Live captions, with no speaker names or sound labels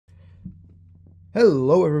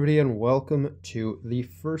Hello everybody and welcome to the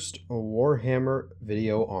first Warhammer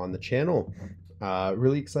video on the channel.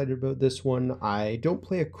 Really excited about this one. I don't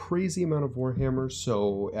play a crazy amount of Warhammer,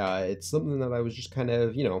 so it's something that I was just kind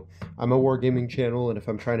of, I'm a wargaming channel, and if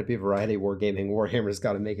I'm trying to be variety wargaming, Warhammer's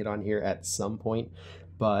got to make it on here at some point.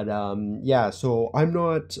 But yeah, so I'm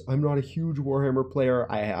not a huge Warhammer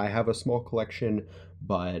player. I have a small collection,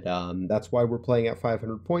 but that's why we're playing at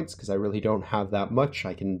 500 points, because I really don't have that much.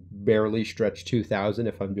 I can barely stretch 2,000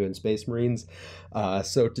 if I'm doing Space Marines.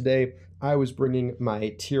 So today I was bringing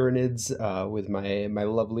my Tyranids with my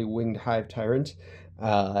lovely Winged Hive Tyrant,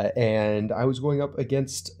 and I was going up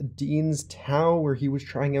against Dean's Tau, where he was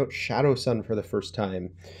trying out Shadowsun for the first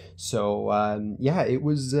time. So yeah, it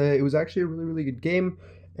was actually a really good game,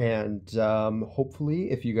 and hopefully,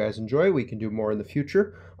 if you guys enjoy, we can do more in the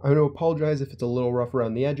future. I'm going to apologize if it's a little rough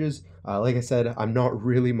around the edges. Like I said, I'm not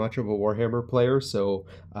really much of a Warhammer player, so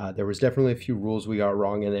there was definitely a few rules we got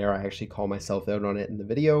wrong in there. I actually call myself out on it in the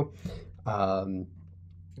video.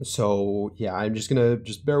 So yeah, I'm just gonna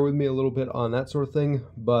bear with me a little bit on that sort of thing.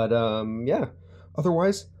 But yeah,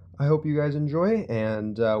 otherwise, I hope you guys enjoy,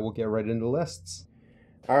 and we'll get right into the lists.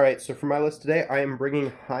 Alright, so for my list today, I am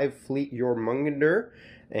bringing Hive Fleet Jormungandr,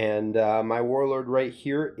 and my warlord right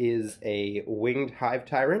here is a Winged Hive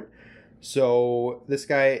Tyrant. So this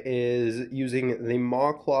guy is using the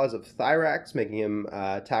Maw Claws of Thyrax, making him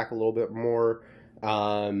attack a little bit more,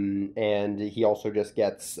 and he also just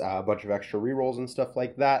gets a bunch of extra rerolls and stuff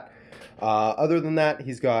like that. Other than that,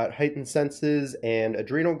 he's got heightened senses and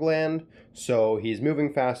adrenal gland, so he's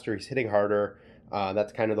moving faster, he's hitting harder.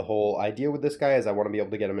 That's kind of the whole idea with this guy, is I want to be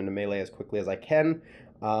able to get him into melee as quickly as I can.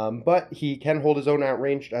 But he can hold his own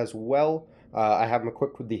outranged as well. I have him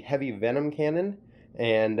equipped with the heavy venom cannon,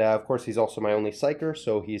 and of course he's also my only psyker,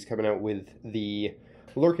 so he's coming out with the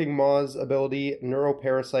Lurking Maws ability,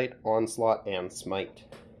 Neuroparasite, Onslaught, and Smite.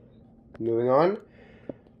 Moving on,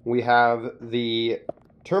 we have the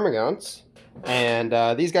Termagants,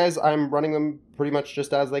 and these guys, I'm running them pretty much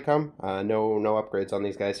just as they come. No upgrades on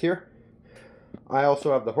these guys here. I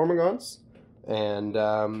also have the Jormungandr, and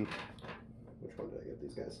which one did I get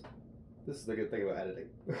these guys? This is the good thing about editing.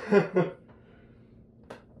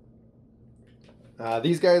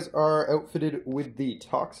 These guys are outfitted with the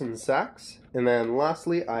Toxin Sacks, and then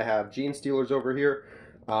lastly I have Gene Stealers over here.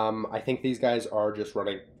 I think these guys are just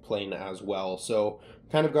running plain as well, so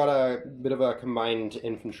kind of got a bit of a combined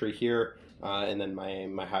infantry here, and then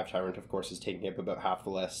my Hive Tyrant, of course, is taking up about half the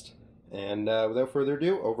list. And without further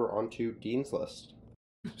ado, over onto Dean's list.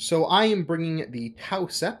 So I am bringing the Tau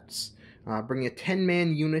Septs, bringing a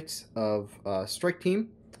 10-man unit of strike team.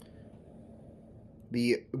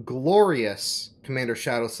 The glorious Commander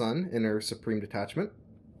Shadowsun in her Supreme Detachment.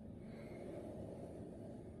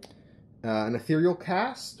 An Ethereal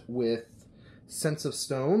Cast with Sense of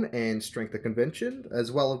Stone and Strength of Convention,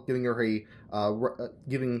 as well as giving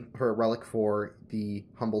her a relic for the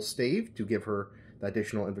Humble Stave to give her the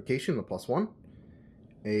additional invocation, the +1.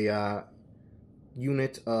 A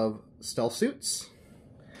unit of Stealth Suits.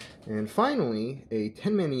 And finally, a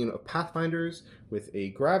 10-man unit of Pathfinders with a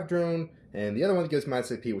Grav Drone, and the other one that gives Mad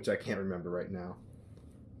CP, which I can't remember right now.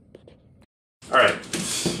 Alright.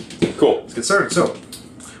 Cool. Let's get started. So,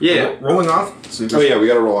 yeah. Rolling off. So oh yeah, we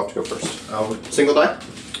gotta roll off to go first. Single die?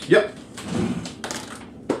 Yep.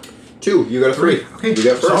 2. You got a 3. Okay. You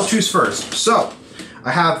got first. So I'll choose first. So, I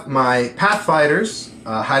have my Pathfinders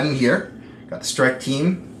hiding here. Got the strike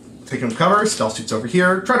team taking them cover. Stealth Suits over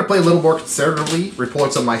here. Try to play a little more conservatively.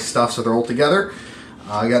 Report some of my stuff so they're all together.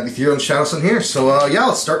 I got the Ethereal and Shadowsun here. So yeah,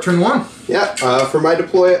 let's start turn 1. Yeah. For my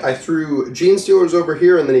deploy, I threw Gene Stealers over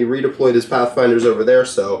here, and then he redeployed his Pathfinders over there.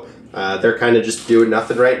 So they're kind of just doing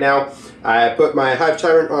nothing right now. I put my Hive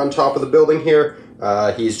Tyrant on top of the building here.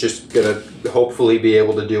 He's just gonna hopefully be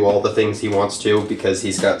able to do all the things he wants to, because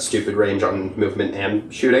he's got stupid range on movement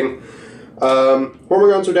and shooting.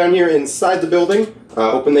 Jormungandrs are down here inside the building,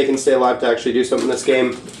 hoping they can stay alive to actually do something in this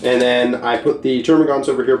game. And then I put the Jormungandrs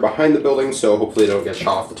over here behind the building, so hopefully they don't get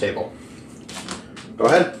shot off the table. Go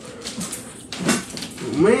ahead.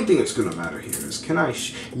 The main thing that's going to matter here is, can I...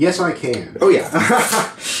 yes, I can. Oh, yeah.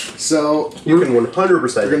 So, you can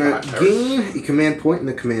 100%. We're going to gain a command point in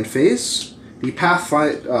the command phase. The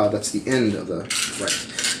Pathfinder, that's the end of the... right.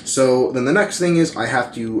 So, then the next thing is I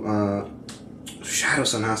have to...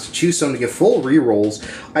 Shadowsun has to choose some to give full rerolls.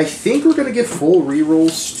 I think we're going to give full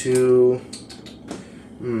rerolls to...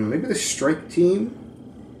 maybe the strike team?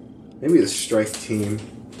 Maybe the strike team.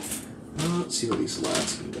 Let's see where these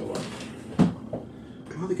lads can go up.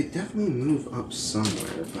 Well, they could definitely move up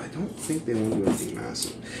somewhere, but I don't think they want to do anything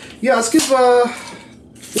massive. Yeah, let's give 4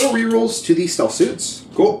 rerolls to these Stealth Suits.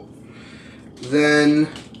 Cool. Then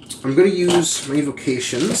I'm going to use my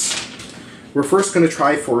evocations. We're first going to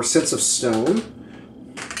try for Sense of Stone,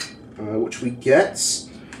 which we get,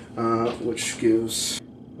 which gives,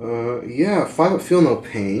 5 Feel No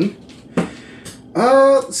Pain.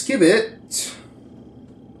 Let's give it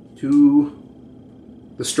to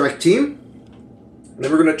the strike team. And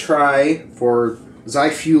then we're going to try for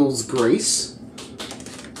Zyfuel's Grace,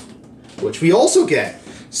 which we also get.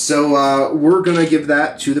 So we're going to give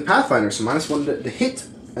that to the Pathfinder, so -1 to hit,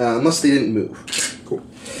 unless they didn't move. Cool.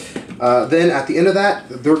 Then at the end of that,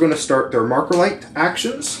 they're going to start their Marker Light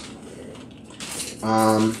actions.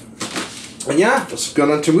 And yeah, let's go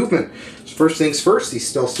on to movement. So first things first, these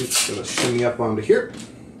stealth suits are going to shimmy up onto here.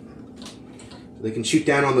 They can shoot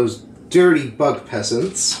down on those dirty bug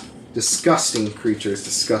peasants. Disgusting creatures,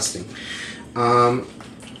 disgusting.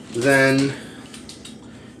 Then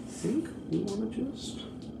I think we want to just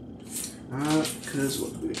because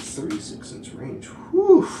what we have 36-inch range.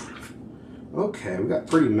 Whew. Okay, we got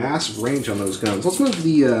pretty massive range on those guns. Let's move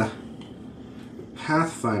the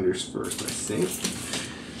Pathfinders first, I think.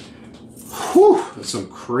 Whew, that's some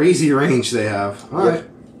crazy range they have. All right,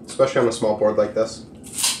 especially on a small board like this.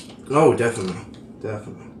 Oh, definitely,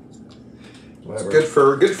 definitely. It's good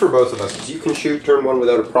for both of us, because you can shoot turn 1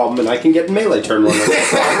 without a problem, and I can get melee turn 1 without a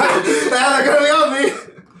problem. They're gonna be on me!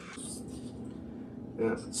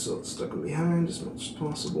 Yeah, so it's stuck them behind as much as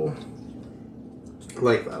possible.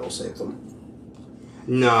 Like that'll save them.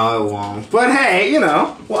 No, it won't. But hey, you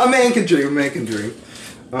know, well, a man can dream, a man can dream.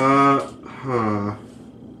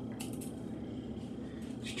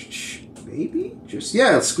 Maybe? Just,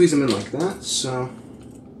 yeah, let's squeeze them in like that, so...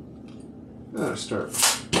 start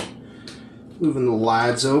moving the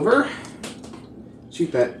lads over.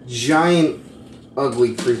 Shoot that giant,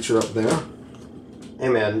 ugly creature up there. Hey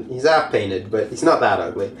man, he's half painted, but he's not that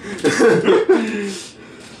ugly.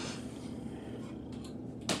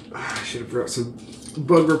 I should have brought some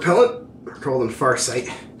bug repellent. They're called in Farsight.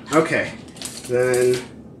 Okay, then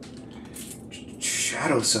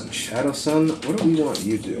Shadowsun. Shadowsun, what do we want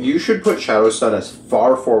you to do? You should put Shadowsun as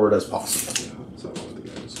far forward as possible. Yeah, that's not one of the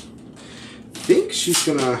guys. I think she's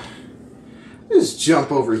gonna just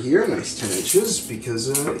jump over here, nice 10 inches, because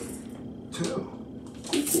cool,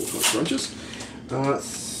 20 inches.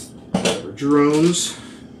 Drones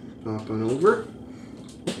popping over,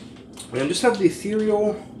 and just have the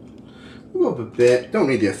ethereal move up a bit. Don't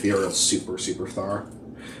need the ethereal super far.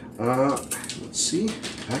 Let's see.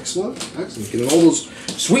 Excellent. Getting all those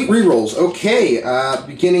sweet rerolls. Okay,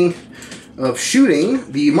 beginning of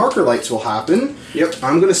shooting, the marker lights will happen. Yep.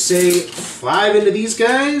 I'm gonna say 5 into these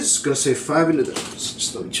guys. Gonna say 5 into those.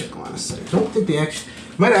 Just let me check line of sight. I don't think they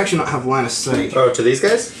might actually not have line of sight. Oh, to these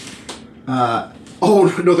guys? Oh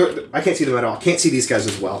no, I can't see them at all. Can't see these guys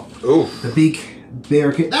as well. Oh, the big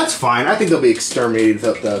barricade. That's fine. I think they'll be exterminated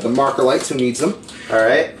without the marker lights. Who needs them? All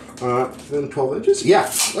right. Then 12 inches. Yeah.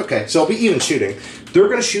 Okay. So I'll be even shooting. They're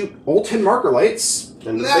gonna shoot all 10 marker lights.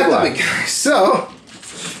 And the big guy. So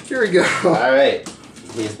here we go. All right.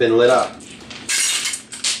 He's been lit up.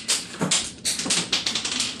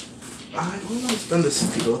 I almost done this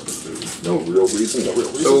field. No real reason.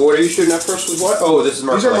 So what are you shooting at first with what? Oh, this is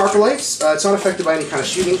marker lights. These are marker lights. It's not affected by any kind of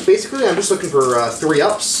shooting. Basically, I'm just looking for 3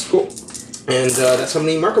 ups. Cool. And that's how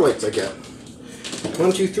many marker lights I get.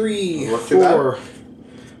 1, 2, 3, Not too 4,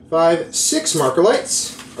 5, 6 marker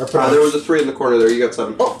lights are put on. There was a 3 in the corner there. You got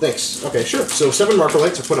 7. Oh, thanks. Okay, sure. So 7 marker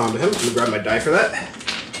lights are put onto him. I'm going to grab my die for that.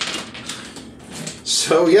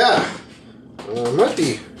 So, yeah. Might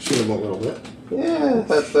be shooting him a little bit. Yeah,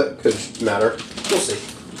 that could matter. We'll see.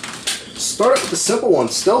 Start up with the simple one.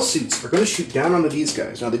 Stealth suits are going to shoot down onto these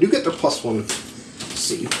guys. Now, they do get their +1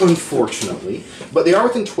 save, unfortunately. But they are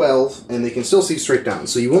within 12, and they can still see straight down.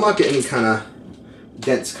 So you will not get any kind of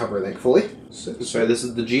dense cover, thankfully. Sorry, this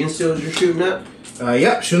is the gene stealers you're shooting at?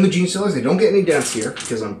 Yeah, shooting the gene stealers. They don't get any dents here,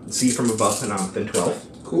 because I'm see from above and I'm within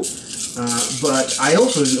 12. Cool. But I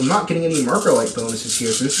also am not getting any marker light bonuses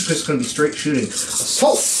here, so this is just going to be straight shooting.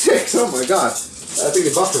 Assault 6! Oh my god. I think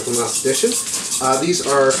they buffed from last edition. These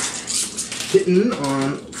are hitting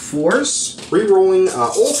on 4s, re-rolling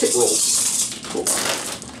all hit rolls. Cool.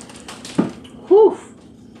 Whew.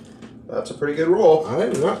 That's a pretty good roll.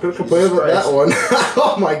 I'm not going to complain about that one.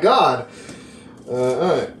 Oh my god.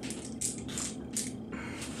 Alright.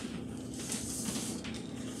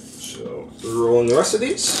 So, we're rolling the rest of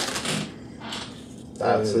these.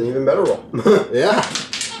 That's an even better roll. Yeah.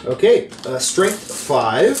 Okay. Strength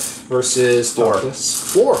 5 versus 4.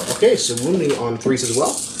 toughness 4. Okay, so wounding on 3s as well.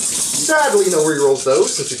 Sadly, no rerolls though,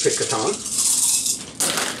 since we picked Catan.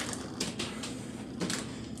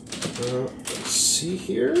 Let's see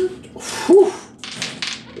here. Whew.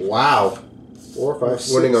 Wow. 4, 5,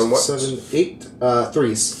 6, Winning on what? 7, 8.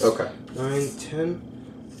 Threes. Okay. 9, 10,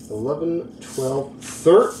 11, 12,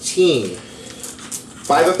 13.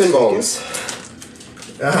 5 up in bones.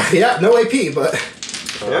 Yeah, no AP, but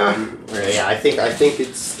yeah. I think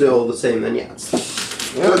it's still the same then. Yeah.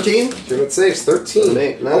 13. It saves 13.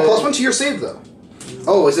 8, Oh, plus 1 to your save though.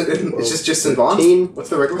 Oh, is it? It's just in bonds. 13. What's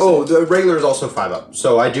the regular? Oh, the regular is also 5 up.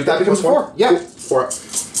 So I do that get becomes 4. Yeah, cool. 4 up.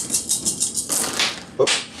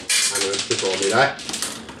 Oops. I'm gonna just roll me die.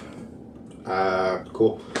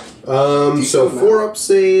 Cool. So 4 up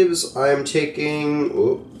saves. I'm taking.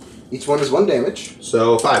 Ooh. Each one is 1 damage.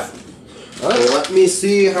 So 5. Let me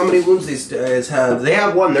see how many wounds these guys have. They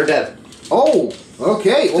have 1. They're dead. Oh,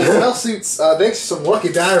 okay. Well, Spell Suits, thanks to some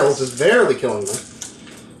lucky die rolls, is barely killing them.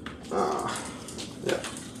 Yeah.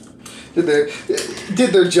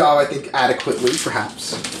 Did their job, I think, adequately,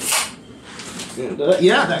 perhaps. And,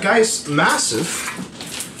 yeah, that guy's massive.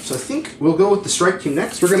 So I think we'll go with the strike team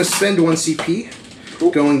next. We're going to spend 1 CP,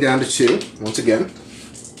 going down to 2, once again.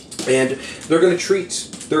 And they're going to treat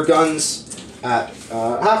their guns at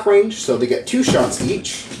half range, so they get 2 shots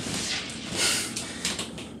each.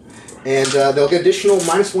 And they'll get additional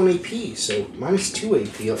 -1 AP, so -2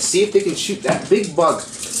 AP. Let's see if they can shoot that big bug.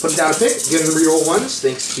 Put it down a pick, give them reroll 1s,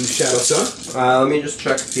 thanks to Shadowsun. Let me just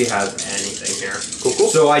check if he has anything here. Cool.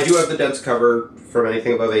 So I do have the dense cover from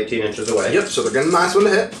anything above 18 inches away. Yep, so they're getting -1 to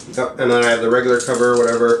hit. Yep, and then I have the regular cover,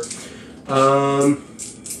 whatever.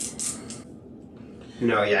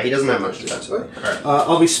 No, yeah, he doesn't have much defensively. Alright.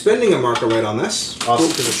 I'll be spending a marker right on this, also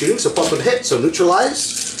because of shooting, so +1 to hit, so neutralize.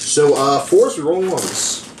 So 4s, we roll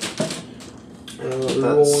 1s.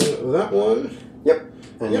 Rolling that one. Yep.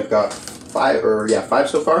 And you've got 5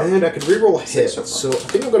 so far. And I could reroll a hit. So far. So I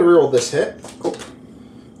think I'm going to reroll this hit. Cool.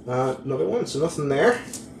 Another one, so nothing there.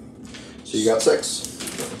 So you got 6.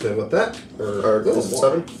 Okay, about that. Or is it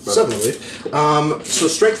 7? 7, I believe. So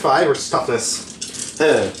strength 5 or toughness?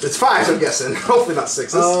 It's 5s, I'm guessing. Hopefully not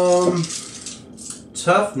 6s.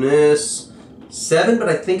 Toughness 7, but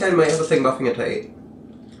I think I might have a thing buffing it to 8.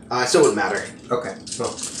 So it wouldn't matter. Okay.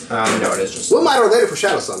 Well, no, it is just. Will matter later for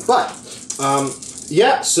Shadowsun, but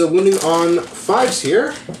yeah. So wounding on 5s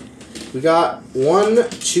here. We got 1,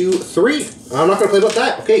 2, 3. I'm not gonna play about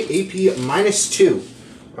that. Okay, AP -2.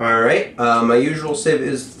 All right. My usual save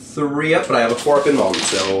is 3 up, but I have a 4 up involved,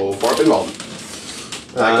 so 4 up involved.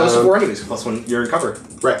 That goes to 4 anyways, +1 you're in cover.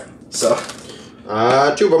 Right. So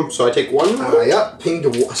 2 of them. So I take 1. Yep, pinged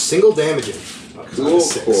a single damaging. Cool.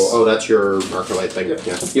 Oh, that's your marker light thing. Yep.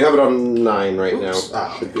 Yeah. You have it on 9 right now.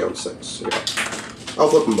 Should be on 6. Okay. I'll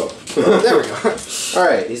flip them both. There we go.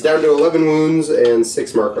 Alright, he's down to 11 wounds and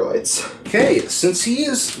 6 marker lights. Okay, since he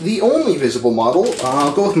is the only visible model,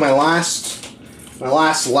 I'll go with my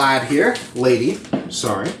last lad here. Lady.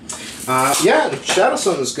 Sorry. Yeah,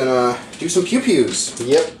 Shadowsun is gonna do some pew-pews.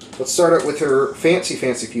 Yep. Let's start out with her fancy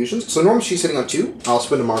fusions. So normally she's hitting on 2. I'll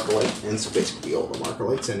spend a marker light, and so basically all the marker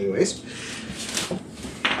lights anyways.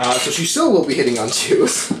 So she still will be hitting on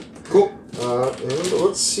 2s. Cool. And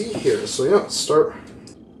let's see here. So yeah, let's start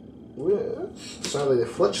with, sadly the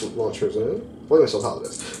fletch launchers in. Blame myself how it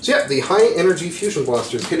is. So yeah, the high energy fusion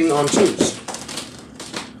blasters hitting on 2s.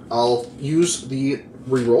 I'll use the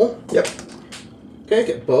reroll. Yep. Okay,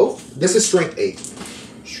 get both. This is strength 8.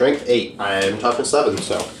 Strength 8. I'm toughness 7,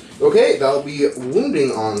 so. Okay, that'll be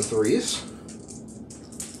wounding on 3s.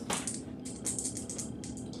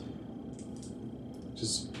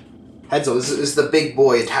 Just heads up, this is the big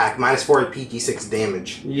boy attack. -4 AP, D6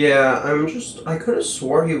 damage. Yeah, I could have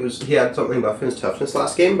swore he had something buffing his toughness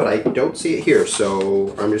last game, but I don't see it here,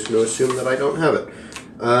 so I'm just going to assume that I don't have it.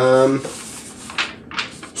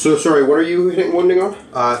 So sorry, what are you hitting wounding on?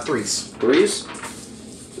 3s. 3s?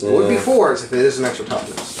 It would be 4s if it is an extra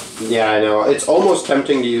toughness. Yeah, I know. It's almost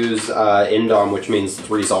tempting to use Indom, which means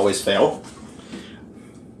 3s always fail.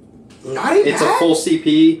 Not even It's a full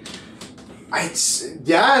CP. It's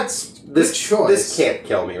This choice. This can't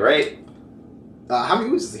kill me, right? How many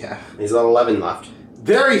wounds does he have? He's got 11 left.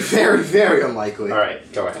 Very, very, very unlikely.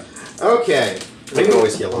 Alright, go ahead. Okay. I can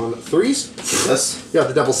always heal him. On 3s. This. Yeah,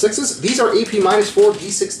 the double 6s. These are AP -4,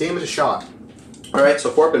 D6 damage a shot. Alright, so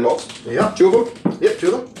 4 pinballs. Yeah. 2 of them? Yep, 2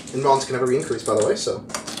 of them. Involves can never be increased, by the way, so.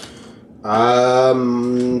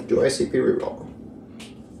 Do I CP reroll?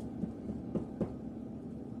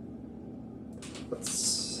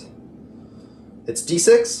 It's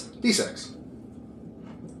D6? D6.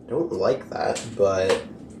 Don't like that, but.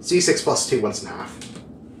 It's D6 plus 2 once in half.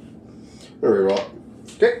 I'm gonna reroll.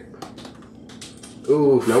 Okay.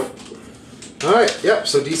 Ooh. Nope. Alright, yep,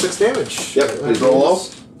 so D6 damage. Yep, please roll low.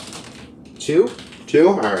 2, 2?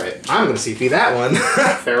 Alright. I'm going to CP that one.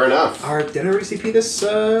 Fair enough. Did I already CP this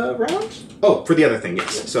round? Oh, for the other thing,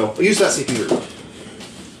 yes. So I'll use that CP route.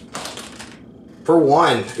 For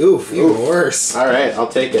 1. Oof, even worse. Alright, I'll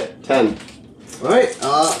take it. 10. Alright,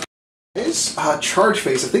 it's charge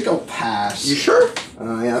phase. I think I'll pass. You sure?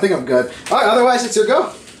 Yeah, I think I'm good. Alright, otherwise it's your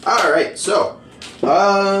go. Alright, so,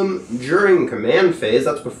 during command phase,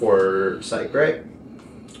 that's before psych, right?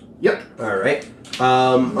 Yep. Alright.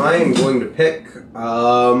 I am going to pick,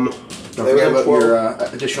 Don't forget about your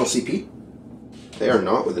additional CP. They are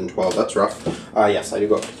not within 12, that's rough. Yes, I do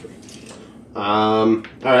go up to 3.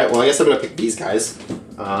 Alright, well I guess I'm going to pick these guys.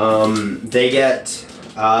 They get,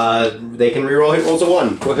 they can reroll hit rolls of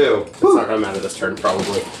 1. Woohoo. It's not going to matter this turn,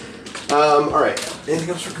 probably. Alright. Anything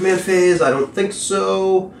else for command phase? I don't think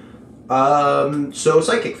so. So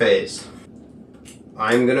psychic phase.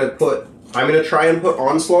 I'm gonna try and put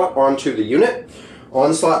Onslaught onto the unit.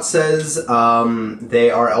 Onslaught says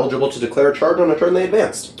they are eligible to declare a charge on a turn they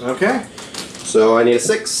advanced. Okay. So I need a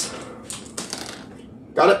 6.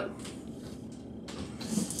 Got it.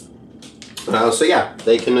 So yeah,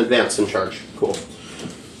 they can advance and charge. Cool.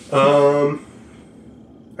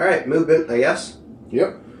 Alright, movement, I guess.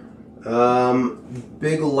 Yep.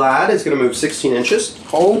 Big lad is going to move 16 inches.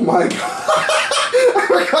 Oh my god. I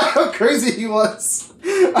forgot how crazy he was.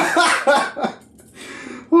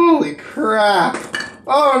 Holy crap.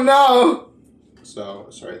 Oh no. So,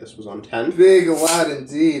 sorry, this was on 10. Big lad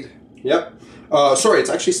indeed. Yep. Sorry, it's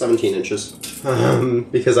actually 17 inches.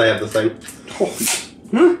 Because I have the thing.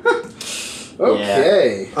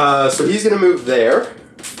 Okay. Yeah. So he's going to move there.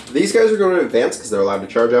 These guys are going to advance because they're allowed to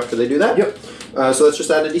charge after they do that. Yep. So let's just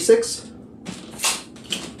add a d6.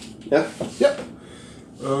 Yeah? Yep.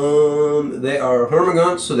 They are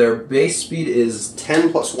Jormungandr, so their base speed is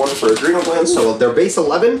 10 plus 1 for adrenal glands, so their base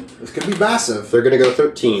 11. This could be massive. They're going to go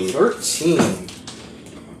 13. 13.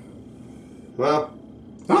 Well,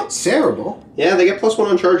 not terrible. Yeah, they get plus 1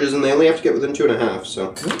 on charges, and they only have to get within 2.5,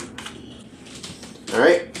 so.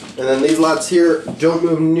 Alright, and then these lads here don't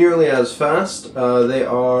move nearly as fast. They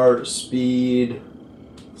are speed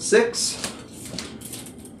 6.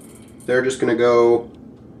 They're just going to go...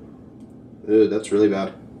 Ew, that's really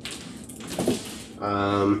bad.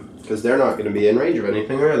 Because they're not going to be in range of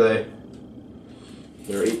anything, are they?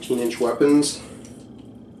 They're 18-inch weapons.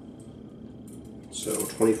 So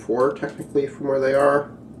 24, technically, from where they are.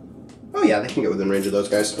 Oh yeah, they can get within range of those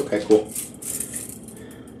guys. Okay, cool.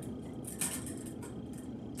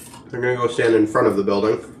 They're going to go stand in front of the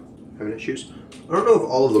building. Having issues? I don't know if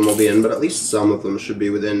all of them will be in, but at least some of them should be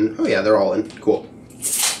within... Oh yeah, they're all in. Cool.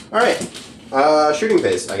 Alright. Shooting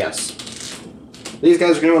phase, I guess. These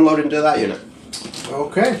guys are going to unload into that unit.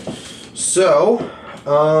 Okay. So,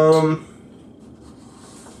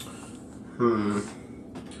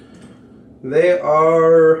 they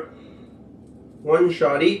are 1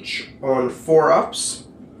 shot each on 4 ups.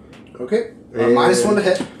 Okay. Minus 1 to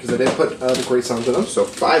hit, because I didn't put the great sound to them. So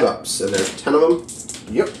 5 ups, and there's 10 of them.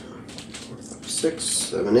 Yep. 6,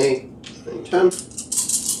 7, 8, 9, 10.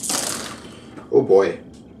 Oh boy.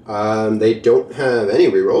 They don't have any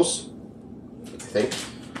rerolls. I think.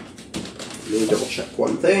 Let me double check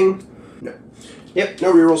one thing. No. Yep,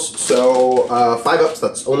 no rerolls. So 5 ups,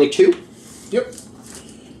 that's only 2. Yep.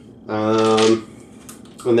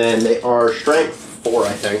 And then they are strength 4,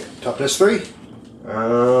 I think. Toughness 3.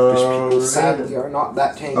 People sadly are not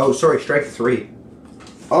that tanky. Oh, sorry, strength 3.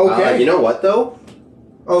 Okay. You know what though?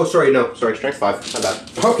 Oh, sorry, no, sorry, strength 5. My bad.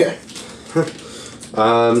 Okay.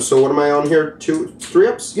 So what am I on here? 3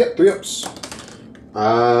 ups? Yep, 3 ups.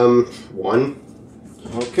 1.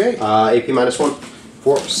 Okay. AP minus 1.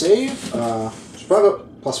 4 up save. Survive up.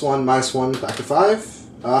 Plus 1, minus 1, back to 5.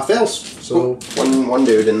 Fails. So one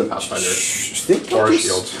dude in the Pathfinder. Or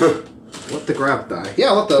shield. Let the grab die.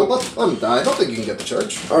 Yeah, let him die. I don't think you can get the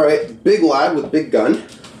charge. Alright, big lad with big gun.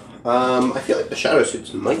 I feel like the shadow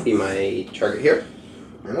suits might be my target here.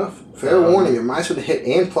 Fair enough. Fair warning, your minus with a hit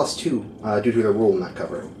and plus 2 due to their rule in that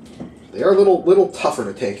cover. They are a little tougher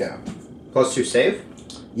to take out. Plus 2 save?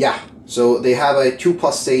 Yeah. So they have a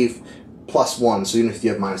 2+ save plus 1, so even if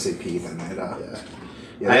you have minus AP, then it,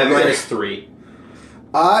 yeah. I have minus 3.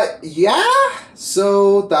 Yeah.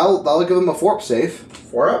 So that'll give them a 4 up save.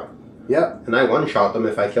 4 up? Yep. And I one-shot them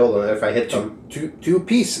if I kill them, if I hit them. Two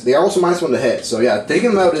piece. They are also minus 1 to hit, so yeah, taking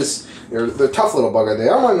them out is... They're a tough little bugger. They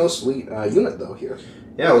are my most elite unit, though, here.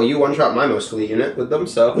 Yeah, well, you one-shot my most elite unit with them,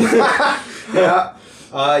 so... Yeah.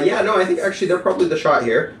 Yeah, no, I think actually they're probably the shot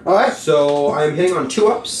here. Alright. So I'm hitting on 2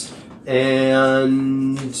 ups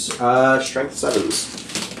and strength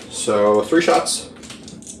 7s. So 3 shots.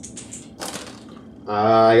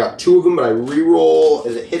 I got 2 of them, but I reroll.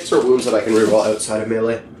 Is it hits or wounds that I can reroll outside of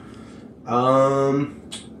melee?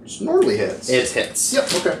 It's normally hits. It's hits.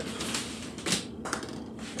 Yep. Okay.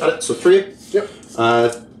 Got it. So 3. Yep.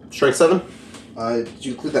 Strength 7. Did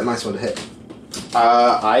you include that minus 1 to hit?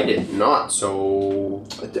 I did not. So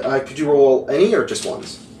could you roll any or just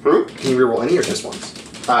ones? Can you reroll any or just ones?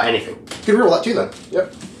 Anything. You can reroll that too then.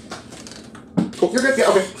 Yep. Cool. You're good. Yeah.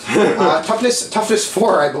 Okay. Toughness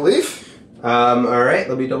 4, I believe. All right.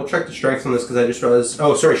 Let me double check the strength on this because I just realized.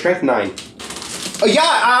 Oh, sorry. Strength 9. Oh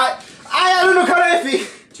yeah. I don't know, kind of iffy.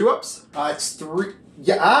 2 ups. It's 3.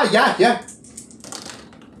 Yeah. Yeah.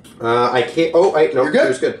 I can't. Oh, wait. No. You're good. It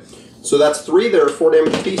was good. So that's 3. They're 4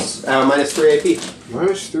 damage apiece. Minus 3 AP.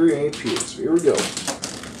 Minus 3 AP. So here we go.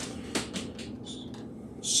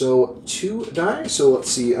 So 2 die. So let's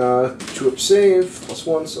see. 2 up save plus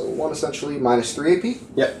 1. So 1 essentially. Minus 3 AP.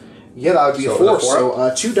 Yep. Yeah, that would be a 4.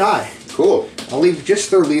 So 2 die. Cool. I'll leave just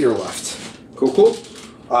their leader left. Cool.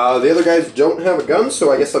 The other guys don't have a gun,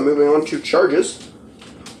 so I guess I'm moving on to charges.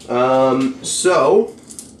 So,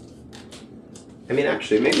 I mean,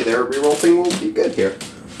 actually, maybe their reroll thing will be good here.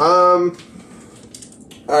 Alright,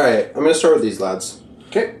 I'm going to start with these lads.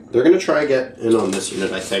 Okay. They're going to try to get in on this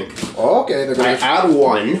unit, I think. Oh, okay. They're I add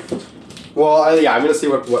 1. Well, yeah, I'm going to see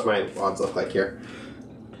what my odds look like here.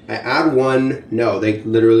 I add 1. No, they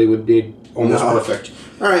literally would need almost perfect.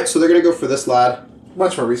 Alright, so they're going to go for this lad.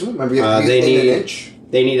 Much more reasonable. Maybe they need an inch.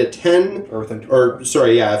 They need a 10.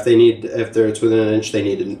 Sorry, yeah, if it's within an inch, they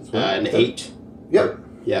need an 8. Yep. Or,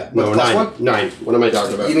 yeah, no, 9. 1? 9. What am I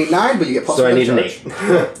talking about? You need 9, but you get plus 1. So I need an 8.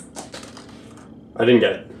 I didn't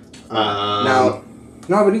get it. Now,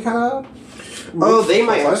 no, but he kind of... Oh, they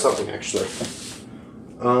might have something, actually.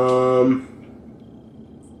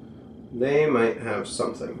 They might have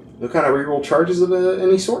something. No kind of reroll charges of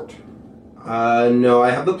any sort? No,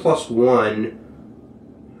 I have the plus 1.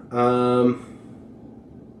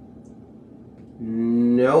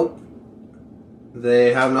 Nope.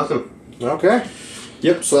 They have nothing. Okay.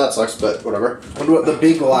 Yep, so that sucks, but whatever. I wonder what the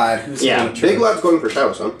big lad... Big lad's going for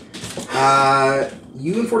Shadowsun.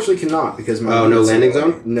 You unfortunately cannot, because my... Oh, no landing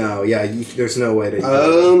zone? No, yeah, there's no way to...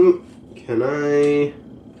 Can I...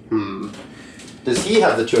 Does he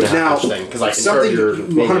have the 2.5 inch thing? Because I can something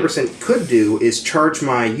you 100% could do is charge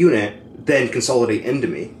my unit, then consolidate into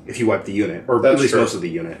me if you wipe the unit, or at least most of the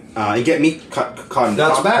unit, and get me caught in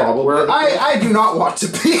combat, where I do not want to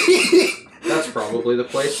be. That's probably the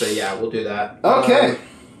place, so yeah, we'll do that. Okay.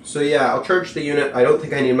 So yeah, I'll charge the unit. I don't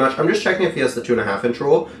think I need much. I'm just checking if he has the 2.5 inch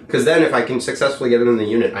rule, because then if I can successfully get him in the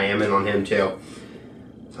unit, I am in on him too.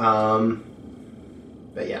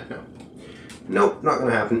 But yeah, no. Nope, not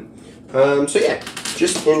gonna happen. So yeah,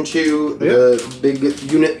 just into the big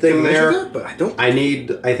unit thing there. That, but I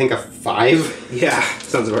need, I think, a 5. Yeah,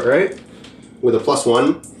 sounds about right. With a plus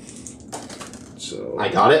 1. So I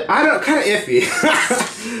got it. I don't, kind of iffy.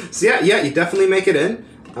 So yeah, you definitely make it in.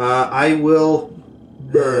 I will.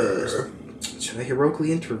 Should I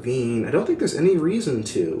heroically intervene? I don't think there's any reason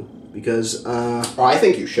to, because I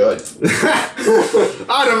think you should.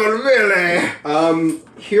 I don't really.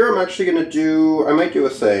 Here I'm actually gonna do. I might do a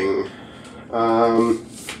thing.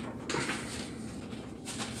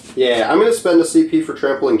 Yeah, I'm gonna spend a CP for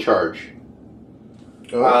trampling charge.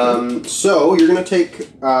 So you're gonna take.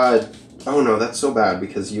 Oh no, that's so bad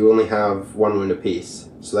because you only have 1 wound apiece.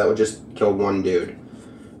 So that would just kill 1 dude.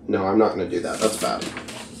 No, I'm not gonna do that. That's bad.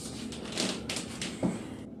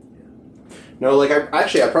 No, like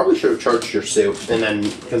I probably should have charged your suit and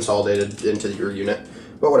then consolidated into your unit,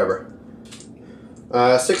 but whatever.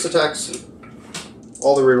 6 attacks,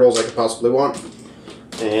 all the rerolls I could possibly want,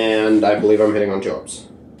 and I believe I'm hitting on 2 ups.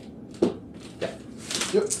 Yeah.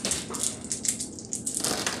 Yep.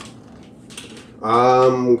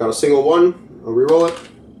 Got a single 1. I'll reroll it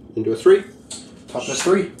into a 3. Toughness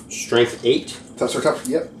 3. Strength 8. Tough or tough.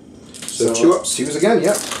 Yep. So 2 ups. 2s again.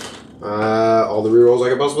 Yep. All the rerolls I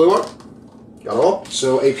could possibly want. Got all.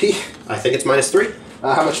 So AP. I think it's minus 3.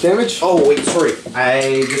 How much damage? Oh wait, sorry.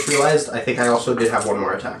 I just realized. I think I also did have 1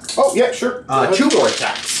 more attack. Oh yeah, sure. 2 more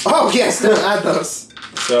attacks. Oh yes, don't add those.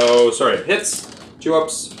 So sorry. Hits. 2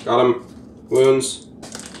 ups. Got him. Wounds.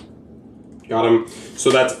 Got him. So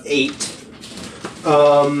that's 8.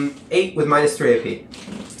 8 with minus 3 AP.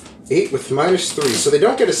 8 with minus 3. So they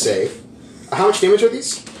don't get a save. How much damage are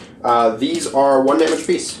these? These are 1 damage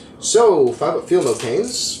piece. So 5 but feel no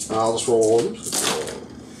pains. I'll just roll them.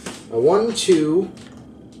 1, 2,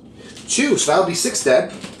 2. So that'll be 6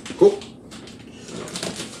 dead. Cool.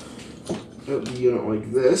 It'll be a unit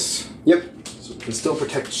like this. Yep. So it can still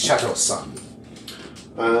protect Shadowsun.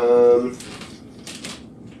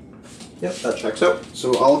 Yep, that checks out.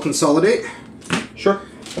 So I'll consolidate. Sure.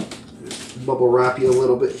 Bubble wrap you a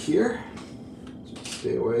little bit here.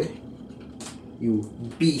 Stay away. You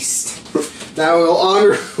beast. Now we'll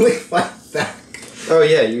honorably fight back. Oh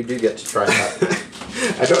yeah, you do get to try that.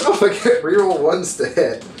 I don't know if I get reroll ones to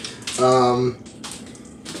hit. I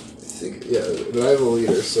think, yeah, I have a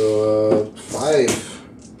leader, so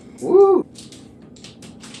 5. Woo!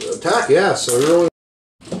 Attack, yeah, so reroll.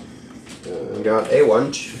 We got a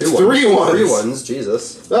 1, 2 3 ones. 3 ones,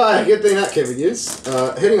 Jesus. Ah, good thing that can be used.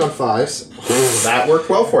 Hitting on 5s. That worked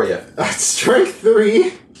well for you. Strength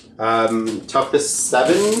 3. Toughness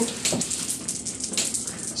 7.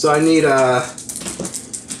 So I need,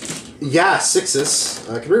 6s.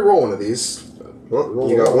 I can reroll one of these. Well,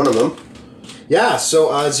 you got one of them. Yeah,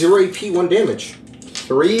 so 0 AP, 1 damage.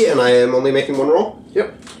 3, and I am only making 1 roll?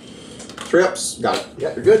 Yep. 3 ups. Got it.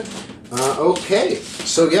 Yeah, you're good. Okay,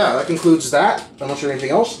 so yeah, that concludes that. Unless there's anything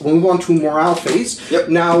else, we'll move on to morale phase. Yep.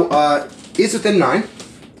 Now, is within 9,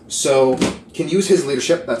 so can use his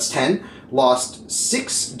leadership. That's 10. Lost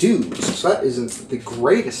 6 dudes, so that isn't the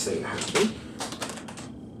greatest thing to happen.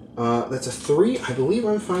 That's a 3. I believe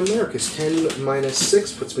I'm fine there, because 10 minus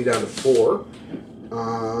 6 puts me down to 4.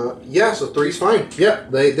 Yeah, so 3's fine. Yeah,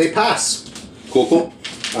 they pass. Cool.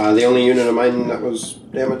 The only unit of mine that was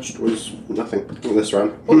damaged was nothing this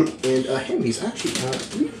round. Oh, and him, he's actually...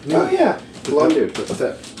 Oh yeah, long dude. What's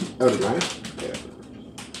that? Oh, did I? Yeah.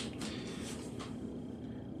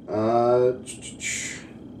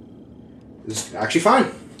 This is actually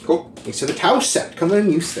fine. Cool. Thanks to the Tau set. Coming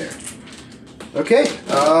in use there. Okay,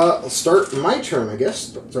 I'll start my turn, I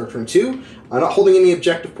guess. Start turn 2. I'm not holding any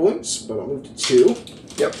objective points, but I'll move to 2.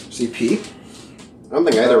 Yep. CP. I don't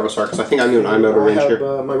think either of us are, because I think I'm out of range here.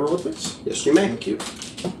 My ruler, please. Yes, you may. Thank you.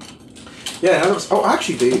 Yeah,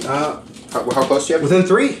 actually, they... How close do you have? Within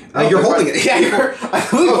 3. Oh, you're holding it. Yeah, you're...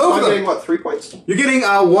 I'm getting, what, 3 points? You're getting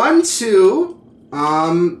 1, 2,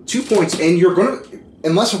 2 points, and you're going to...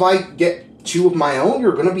 Unless if I get 2 of my own,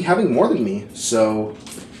 you're going to be having more than me. So,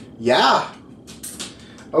 yeah.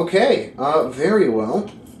 Okay, very well.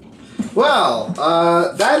 Well,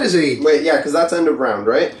 that is a... Wait, yeah, because that's end of round,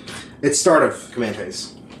 right? It's start of command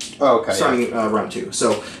phase. Oh, okay. Starting round 2.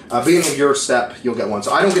 So, beginning of your step, you'll get 1.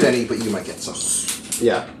 So I don't get any, but you might get some.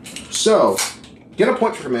 Yeah. So, get a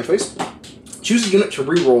point for command phase. Choose a unit to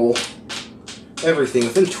reroll everything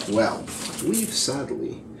within 12. I believe,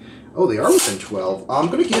 sadly. Oh, they are within 12. I'm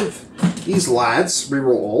going to give these lads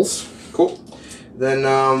reroll alls. Cool. Then,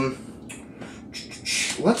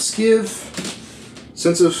 let's give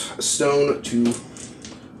Sense of Stone to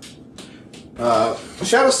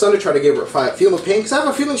Shadowsun to try to give her a feel of pain, because I have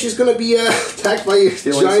a feeling she's going to be attacked by a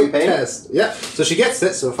giant pest. Yeah, so she gets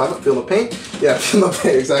it, so if I don't feel no pain, yeah, feel no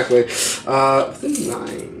pain, exactly. Within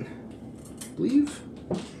 9, I believe.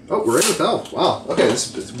 Oh, we're in with elf. Wow, okay,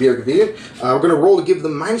 this is very convenient. We're going to roll to give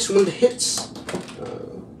them -1 to hits.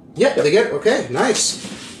 Yeah, they get it. Okay, nice.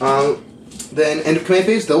 Then, end of command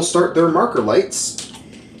phase, they'll start their marker lights.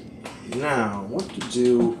 Now, what to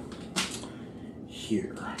do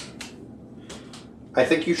here? I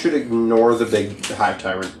think you should ignore the big Hive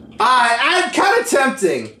Tyrant. I'm kind of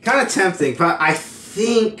tempting, but I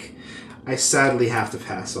think I sadly have to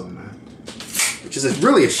pass on that, which is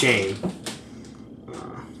really a shame.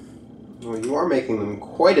 Well, you are making them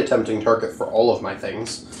quite a tempting target for all of my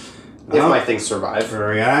things. If my things survive.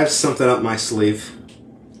 I have something up my sleeve.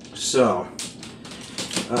 So,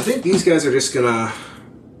 I think these guys are just gonna...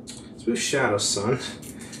 Let's move Shadowsun.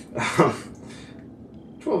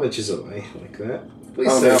 12 inches away, like that. Please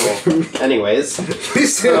stay away from me. Anyways.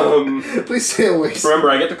 Please stay away. Remember,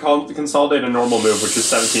 I get to consolidate a normal move, which is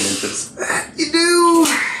 17 inches. You do!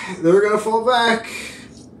 They're gonna fall back.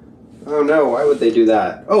 Oh no, why would they do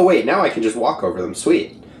that? Oh wait, now I can just walk over them.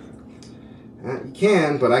 Sweet. You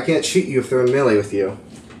can, but I can't shoot you if they're in melee with you.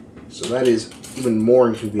 So that is even more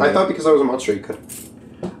inconvenient. I thought because I was a monster you could.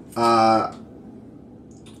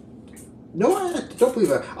 No, I don't believe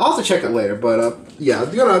that. I'll have to check it later, but yeah,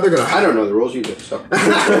 they're gonna. I don't know the rules, you do, so.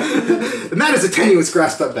 And that is a tenuous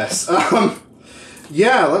grasp at best.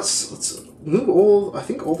 Yeah, let's move I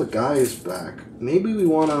think all the guys back. Maybe we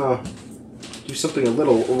wanna do something a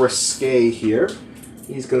little risque here.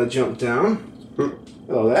 He's gonna jump down.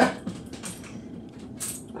 Hello there.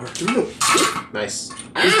 Nice.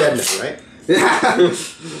 He's dead now, right? Yeah.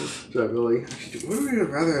 Really. Actually, I'd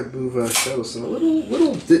rather move Shadowsun a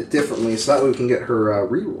little bit differently, so that way we can get her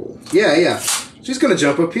reroll. Yeah. She's gonna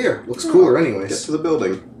jump up here. Looks cooler, anyways. Get to the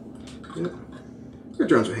building. Yeah. Her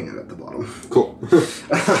drones are hanging out at the bottom. Cool.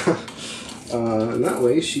 And that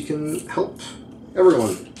way she can help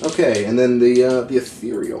everyone. Okay, and then the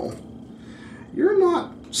ethereal. You're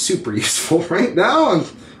not super useful right now.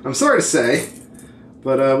 I'm sorry to say.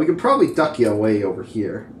 But we can probably duck you away over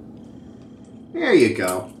here. There you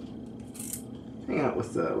go. Hang out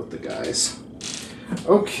with the guys.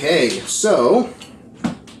 Okay, so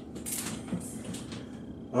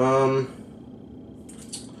what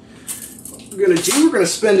we're gonna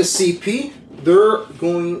spend a CP. They're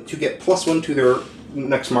going to get +1 to their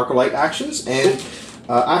next Marker Light actions, and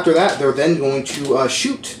after that, they're then going to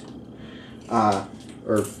shoot, or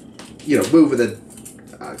move with a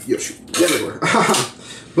shoot everywhere.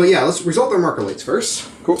 But yeah, let's result their Marker Lights first.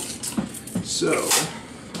 Cool. So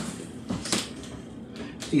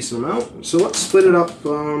decent amount. So let's split it up.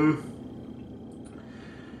 I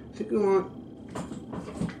think we want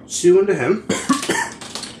 2 into him.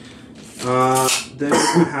 Then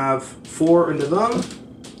we're going to have 4 into them.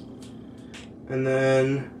 And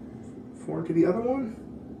then 4 into the other one.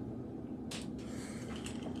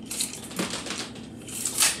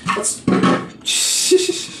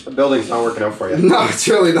 The building's not working out for you. No, it's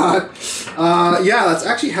really not. Yeah, let's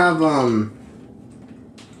actually have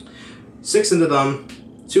 6 into them,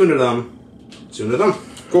 2 into them, 2 into them.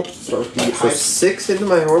 Cool. So 6 into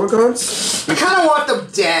my Jormungandrs? I kind of want them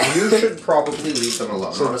dead. You should probably leave them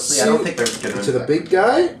alone. So honestly, I don't think they're going to the big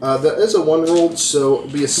guy. That is a 1 rolled, so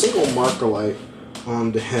it'll be a single Marker Light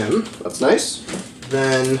onto him. That's nice.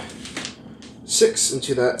 Then 6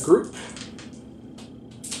 into that group.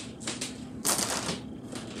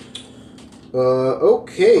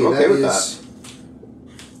 Okay, I'm okay with that.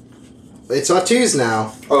 It's on 2s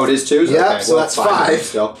now. Oh, it is 2s? Yeah, okay, so that's 5.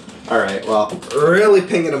 Still. Alright, well. Really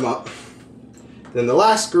pinging them up. Then the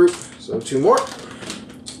last group, so 2 more.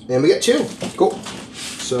 And we get 2. Cool.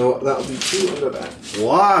 So that'll be 2 under that. A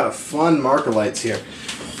lot of fun Marker Lights here.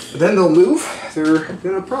 Then they'll move. They're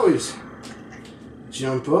gonna probably just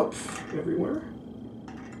jump up everywhere.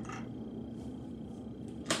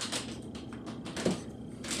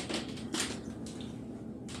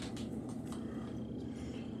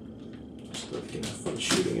 Just have fun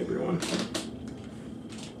shooting everyone.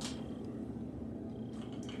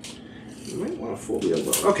 You might want to fold the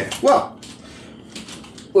elbow. Okay, well,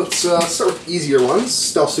 let's start with easier ones.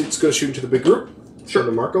 Stealth Suit's going to shoot into the big group. Sure.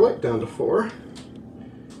 The Marker Light down to 4.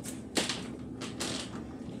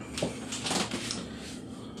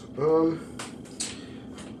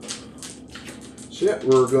 So yeah,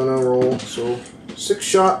 we're gonna roll 6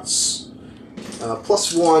 shots,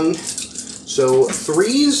 +1. So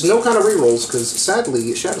 3s, no kind of rerolls because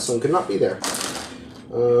sadly Shadowsun could not be there.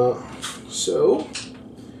 So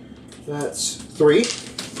that's 3.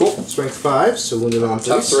 Cool. Strength 5, so wounded on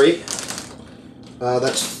Top 3.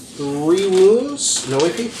 That's 3 wounds, no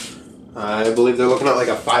AP. I believe they're looking at like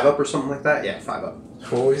a 5-up or something like that. Yeah, 5-up.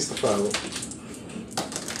 Always the 5-up.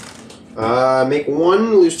 Make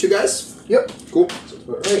 1, lose 2 guys. Yep. Cool. That's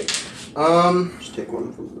about right. Just take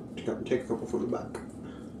one from take a couple from the back.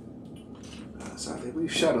 Sadly, I believe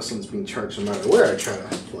Shadowsun's being charged no matter where I try to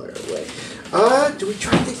play our way. Do we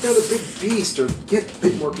try to take down the big beast or get a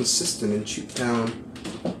bit more consistent and shoot down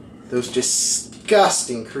those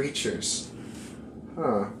disgusting creatures?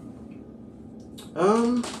 Huh.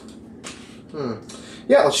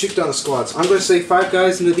 Yeah, let's shoot down the squads. I'm going to say 5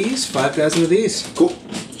 guys into these, 5 guys into these. Cool.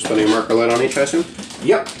 Spending a Marker Light on each, I assume?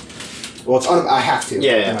 Yep. Well, it's I have to.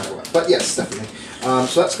 Yeah, no matter what. But yes, definitely.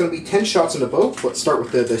 So that's going to be 10 shots into both. Let's start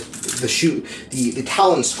with the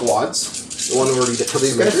Talon squads. The one already that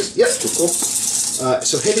these guys. Yes, cool.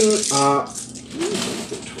 So hitting.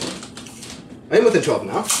 I'm within 12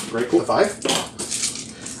 now. Right, cool. The 5.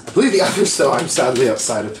 I believe the others, though, I'm sadly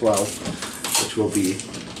outside of 12, which will be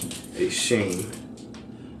a shame.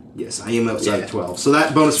 Yes, I am outside of 12, so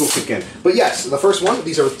that bonus will kick in. But yes, the first one,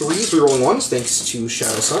 these are 3s, rerolling 1s, thanks to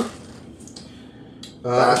Shadowsun.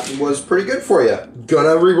 That was pretty good for you.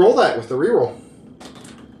 Gonna re-roll that with the reroll.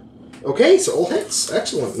 Okay, so all hits.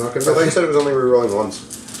 Excellent. Not gonna. I thought you said it was only rerolling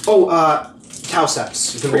 1s. Oh, Tau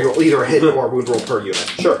Steps. You can reroll either a hit or a wound roll per unit.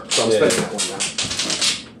 Sure. So I'm spending that one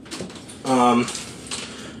now.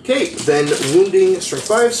 Okay, then wounding strength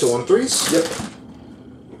 5, so on 3s.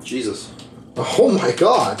 Yep. Jesus. Oh my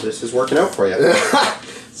god. This is working out for you.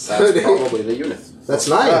 That's probably the unit. That's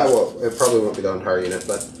 9. Well, it probably won't be the entire unit,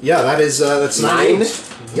 but... Yeah, that's 9.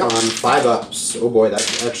 Yep. On 5-ups. Oh boy, that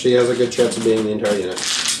actually has a good chance of being the entire unit.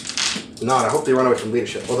 Not, I hope they run away from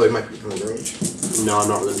leadership, although he might be from range. No, I'm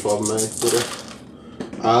not within 12 of my leader.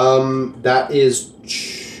 That is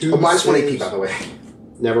 2 minus 1 AP, by the way.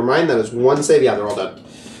 Never mind, that is 1 save. Yeah, they're all dead.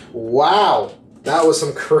 Wow. That was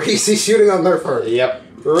some crazy shooting on their part. Yep.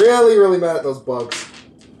 Really, really mad at those bugs.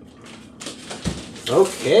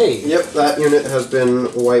 Okay. Yep, that unit has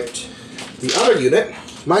been wiped. The other unit,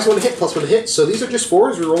 minus 1 to hit, +1 to hit. So these are just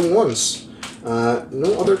 4s, rerolling 1s.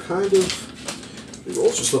 No other kind of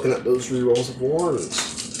Rerolls. Just looking at those rerolls of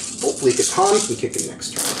 1s. Hopefully, Catan can kick in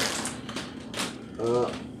next turn.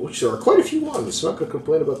 Which there are quite a few 1s. Not going to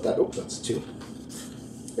complain about that. Oh, that's a 2.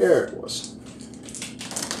 There it was.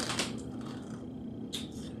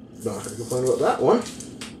 Not going to complain about that one.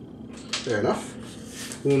 Fair enough.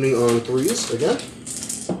 Wounding on 3s again.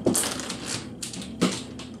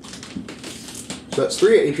 So that's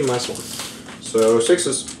 3 at AP minus 1. So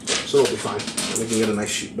 6s. So it'll be fine. And we can get a nice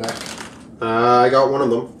shoot back. I got one of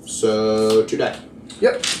them, so 2 die.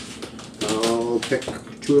 Yep. I'll pick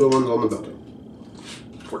 2 of the ones on the building.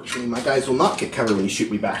 Fortunately, my guys will not get covered when you shoot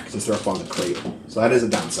me back since they're up on the cradle. So that is a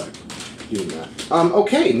downside. Doing that.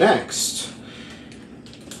 Okay, next.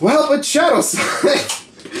 Well, but Shadowsun.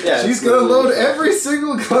 Yeah, She's gonna load every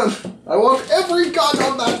single gun. I want every gun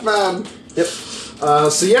on that man. Yep.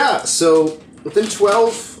 So yeah, so within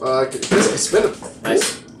 12, because I spent a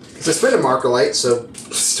Nice. Because I spent a Markerlight, so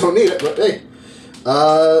just don't need it. But hey,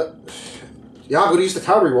 yeah, I'm gonna use the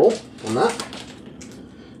cavalry roll on that.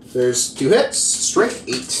 There's 2 hits, strength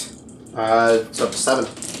 8. It's up to 7.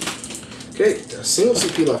 Okay, a single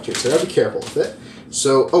CP left here, so I gotta be careful with it.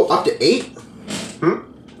 So, oh, up to 8.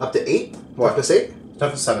 Up to 8. What? Toughness 8.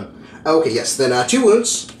 Toughness 7. Okay, yes. Then 2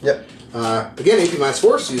 wounds. Yep. Again, AP minus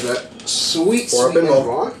 4, so use that sweet, 4 up sweet and roll.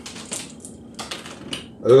 on.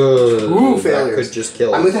 Ooh, failures. That could just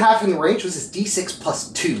kill I'm him. with half in the range, which is D6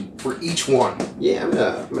 plus 2 for each one. Yeah, I'm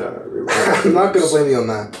gonna I'm not gonna blame you on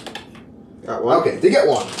that. Got one. Okay, they get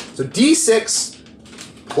 1. So D6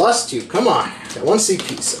 plus 2. Come on. Got 1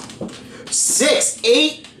 CP, so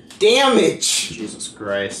 8 damage. Jesus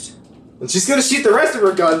Christ. And she's gonna shoot the rest of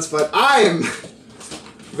her guns, but I am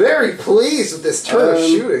very pleased with this turn of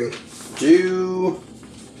shooting.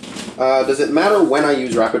 Does it matter when I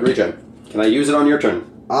use rapid regen? Can I use it on your turn?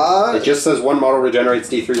 It just says 1 model regenerates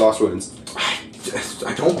D3 lost wounds.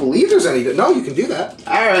 I don't believe there's any. No, you can do that.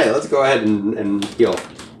 Alright, let's go ahead and heal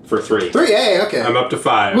for 3. 3, hey, okay. I'm up to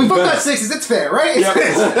 5. We both got 6s, it's fair, right? Yep.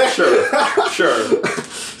 Sure.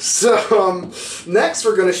 So, next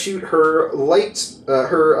we're gonna shoot her light,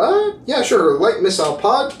 her light missile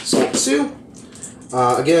pod, Salt Sue.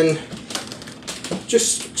 Again,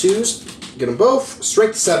 just 2s, get them both.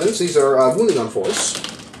 Strength 7, so these are wounding on 4s.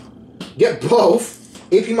 Get both.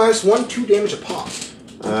 AP minus 1, 2 damage a pop.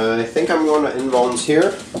 I think I'm going to invulns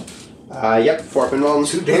here. Yep, 4 up invulns.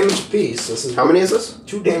 2 damage apiece. This is How many is this?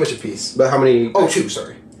 2 damage apiece. But how many? Oh, 2,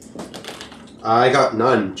 sorry. I got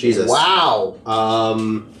none. Jesus. Wow.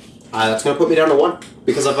 That's going to put me down to 1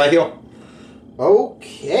 because of my heal.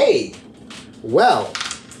 Okay. Well,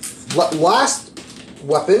 last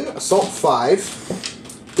weapon, Assault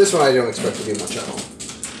 5. This one I don't expect to be much at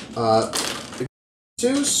all.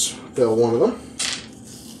 Twos, fill 1 of them.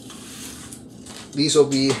 These will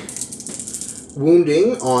be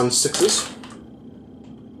wounding on 6s.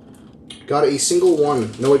 Got a single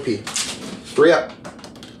 1, no AP. 3 up.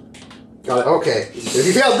 Got it. Okay. If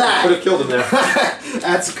you failed that, Could have killed him there.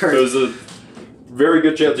 that's a curse. There's a very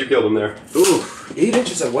good chance you killed him there. Ooh, 8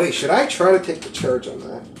 inches away. Should I try to take the charge on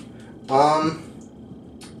that?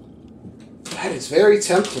 That is very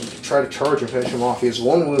tempting to try to charge and finish him off. He has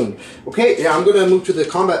 1 wound. Okay, yeah, I'm going to move to the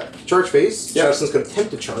combat charge phase. Yep. Shadowsun's going to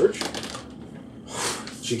attempt to charge.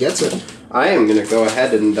 She gets it. I am going to go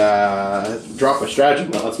ahead and drop a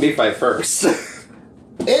stratagem that lets me fight first.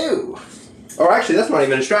 Ew. Or actually, that's not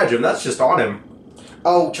even a stratagem. That's just on him.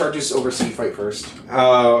 Oh, charges over C fight first.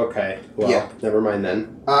 Oh, okay. Well, Yeah. never mind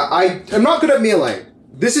then. I'm not good at melee.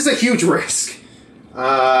 This is a huge risk.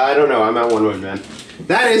 I don't know. I'm at 1 wound, man.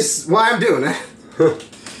 That is why I'm doing it. So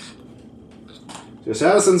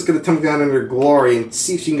Shadowsun's going to tumble down in her glory and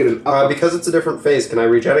see if she can get an up. Because it's a different phase, can I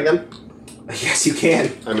regen again? Yes, you can.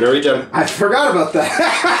 I'm going to regen. I forgot about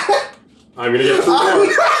that. I'm gonna get 2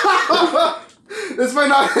 more. This might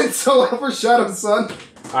not end so well for Shadowsun.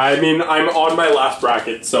 I mean, I'm on my last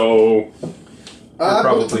bracket, so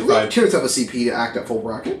probably fine. Turns have a CP to act at full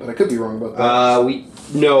bracket, but I could be wrong about that.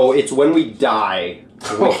 No, it's when we die.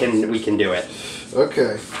 We can do it.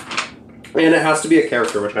 Okay. And it has to be a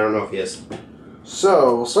character, which I don't know if he is.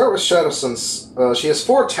 So, we'll start with Shadowsun's. She has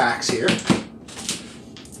 4 attacks here.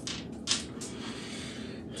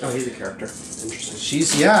 Oh, he's a character. Interesting.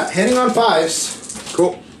 She's, hitting on 5s.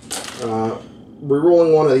 Cool.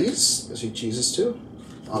 Rerolling 1 of these, as she chooses to.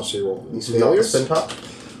 I'll just reroll these Not the failures. spin top.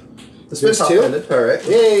 The spin There's top 2. ended. Alright.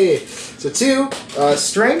 Yay! So 2.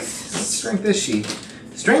 Strength. What strength is she?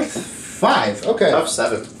 Strength 5. Okay. Tough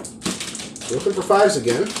 7. Looking for 5s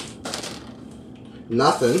again.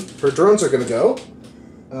 Nothing. Her drones are going to go.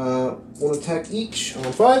 1 attack each on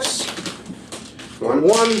 5s. 1.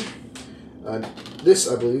 1. This,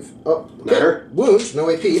 I believe. Oh, okay. Matter. Wound, no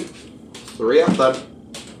AP. 3 up then.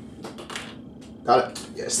 Got it.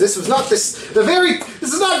 Yes, this is not very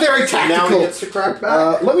tactical. Now he gets to crack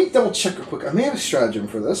back. Let me double check real quick. I may have a stratagem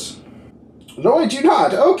for this. No, I do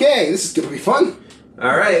not. Okay, this is gonna be fun.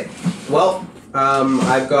 All right. Well,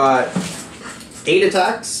 I've got 8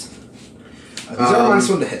 attacks. These are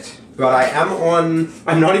 -1 to hit. But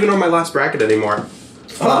I'm not even on my last bracket anymore.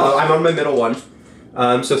 I'm on my middle one.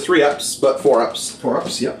 So 3 ups, but 4 ups. 4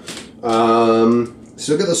 ups, yep.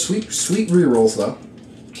 Still get those sweet rerolls though.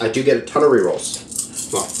 I do get a ton of rerolls.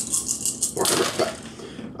 Well, Warhammer, but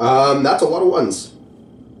that's a lot of 1s.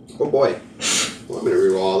 Oh boy. Well, I'm gonna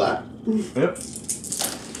reroll all that. Yep.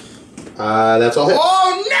 That's all hit.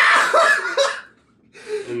 Oh no!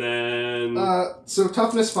 And then So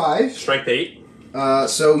toughness 5. strength 8.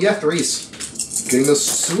 So yeah, 3s. Getting those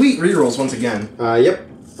sweet rerolls once again. Yep.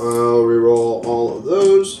 I'll reroll all of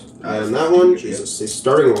those. And that one, Jesus, these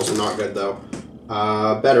starting rolls are not good though.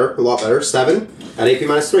 Better, a lot better. 7 at AP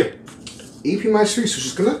 -3. AP -3, so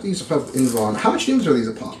she's gonna have to use a pop Invon. How much damage are these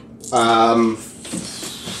a pop?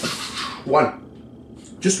 1.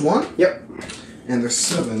 Just 1? Yep. And there's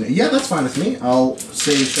 7. Yeah, that's fine with me. I'll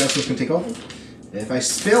say Shadowsun can take over. If I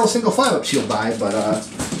fail a single 5-up, she'll die, but as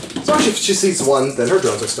long as she sees 1, then her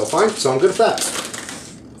drones are still fine, so I'm good at that.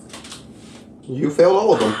 You failed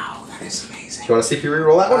all of them. Wow, that is amazing. Do you want to CP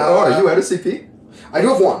reroll that one? Are you out of CP? I do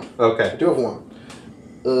have 1. Okay. I do have 1.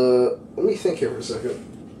 Let me think here for a second.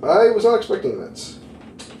 I was not expecting that.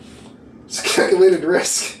 It's a calculated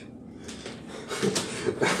risk.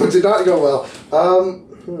 It did not go well.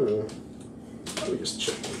 Let me just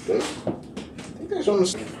check one thing. I think there's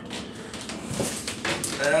almost...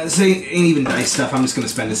 this ain't even dice stuff. I'm just going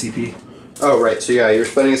to spend a CP. Oh, right. So, yeah, you're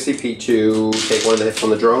spending a CP to take one of the hits on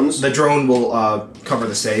the drones. The drone will cover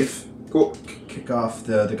the save. Cool. Kick off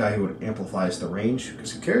the guy who amplifies the range,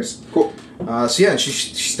 because who cares? Cool. So, yeah,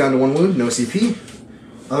 she's down to 1 wound, no CP.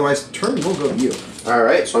 Otherwise, turn will go to you. All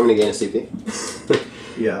right, so I'm going to gain a CP.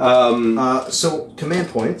 Yeah. So, command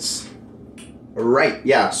points. Right,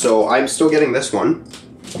 yeah. So I'm still getting this one.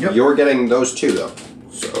 Yep. You're getting those 2, though.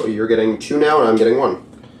 So you're getting 2 now, and I'm getting 1.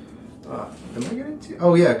 Am I getting 2?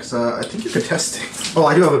 Oh, yeah, because I think you're contesting. Oh,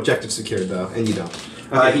 I do have objective secured, though, and you don't.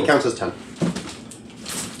 Okay, He cool. counts as 10.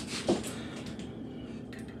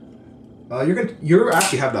 You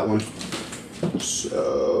actually have that one.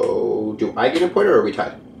 So do I get a point, or are we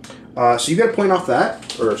tied? So you get a point off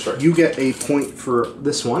that. Or sorry. You get a point for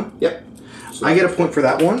this one. Yep. So I get a point for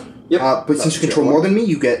that one. Yep. But since you control more than me,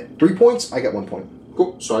 you get 3 points. I get 1 point.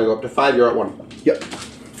 Cool. So I go up to 5. You're at 1. Yep.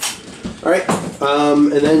 All right.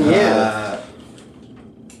 And then yeah.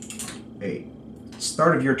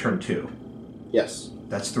 Start of your turn 2. Yes.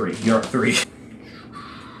 That's 3. You're at 3.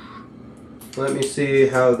 Let me see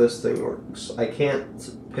how this thing works. I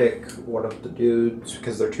can't pick one of the dudes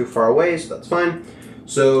because they're too far away, so that's fine.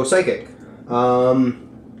 So psychic.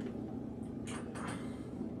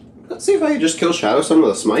 Let's see if I can just kill Shadowsun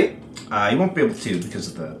with a smite. You won't be able to because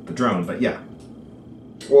of the drone, but yeah.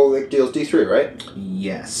 Well, it deals D3, right?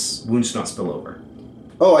 Yes. Wounds do not spill over.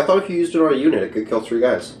 Oh, I thought if you used it on a unit, it could kill 3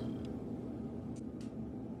 guys.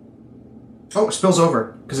 Oh, it spills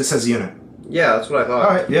over because it says unit. Yeah, that's what I thought.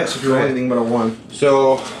 Alright, yeah, so if you roll anything but a 1.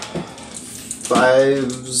 So,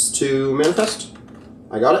 5s to manifest.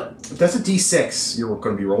 I got it. That's a d6 you're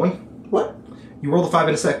going to be rolling. What? You rolled a 5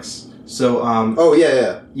 and a 6. So, Oh,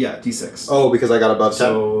 yeah. yeah, d6. Oh, because I got above 10.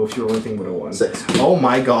 So, if you roll anything but a 1. 6. Oh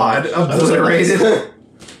my god, obliterated.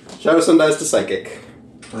 Shadowsun dies to psychic.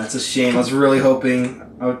 That's a shame. I was really hoping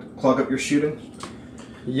I would clog up your shooting.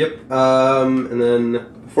 Yep. And then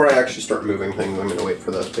before I actually start moving things, I'm going to wait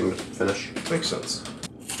for the thing to finish. Makes sense.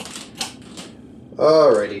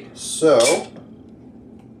 Alrighty. So,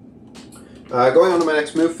 going on to my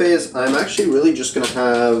next move phase, I'm actually really just going to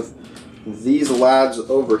have these lads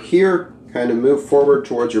over here kind of move forward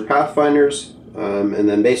towards your Pathfinders. And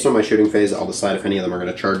then based on my shooting phase, I'll decide if any of them are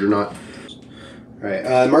going to charge or not.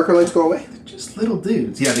 Alright, marker lights go away. Just little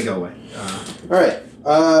dudes. Yeah, they go away. Alright,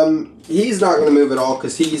 he's not going to move at all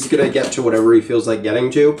because he's going to get to whatever he feels like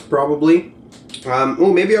getting to, probably.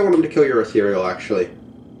 Oh, maybe I want him to kill your ethereal, actually.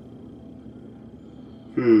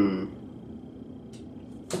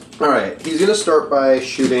 Alright, he's going to start by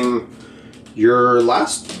shooting your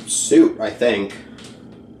last suit, I think.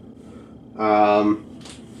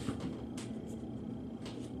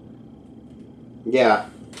 Yeah.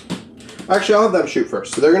 Actually, I'll have them shoot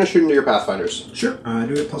first. So they're going to shoot into your Pathfinders. Sure.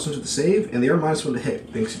 Do it +1 to the save, and they are -1 to hit,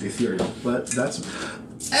 thanks to the ethereal. But that's...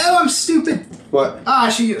 Oh, I'm stupid! What? Ah,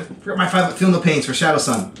 she forgot my 5 Feel No Pains for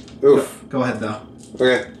Shadowsun. Oof. Go ahead, though.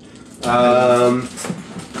 Okay.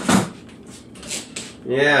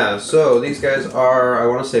 Yeah, so these guys are, I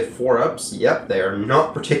want to say 4-ups. Yep, they are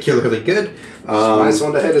not particularly good. Nice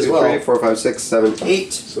one to hit as 2, well. 3, 4, 5, 6, 7,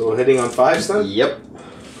 8. So hitting on 5s then? Yep.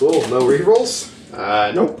 Cool. No rerolls?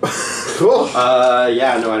 Nope. Cool.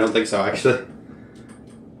 Yeah, no, I don't think so, actually.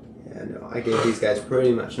 Yeah, no, I gave these guys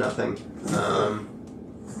pretty much nothing.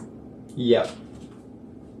 Yep.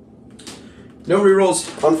 No rerolls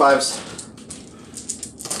on 5s.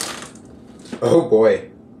 Oh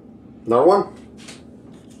boy. Another one.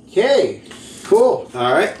 Okay. Cool.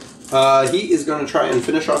 Alright. He is going to try and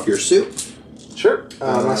finish off your suit. Sure.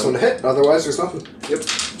 Nice one to hit. Otherwise, there's nothing. Yep.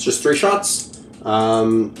 It's just 3 shots.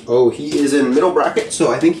 He is in middle bracket,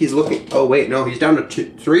 so I think he's looking... Oh, wait, no, he's down to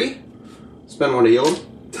 3. Spend 1 to heal him.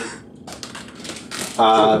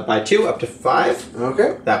 By 2, up to 5.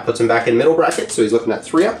 Okay. That puts him back in middle bracket, so he's looking at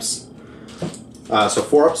 3-ups. So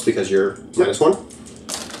 4-ups because you're -1.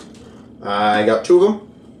 I got 2 of them.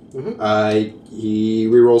 He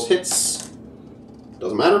rerolls hits.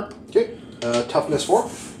 Doesn't matter. Okay. Toughness 4.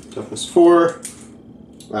 Toughness 4.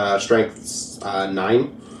 Strength 9.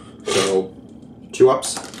 So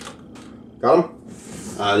 2-ups. Got him.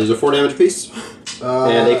 These are 4 damage apiece.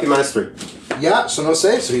 And AP -3. Yeah, so no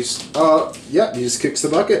save. So he's yeah, he just kicks the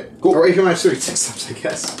bucket. Cool. Or AP -3, 6-ups, I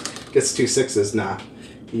guess. Gets 2 6s. Nah.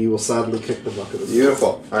 He will sadly kick the bucket.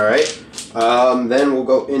 Beautiful. Alright. Then we'll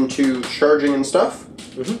go into charging and stuff.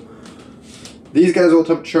 These guys will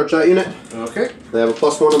attempt to charge that unit. Okay. They have a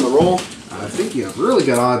 +1 on the roll. I think you have really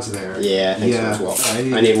good odds there. Yeah, I think so as well.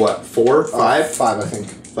 I need what? 4? 5? 5, I think.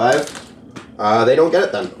 5? They don't get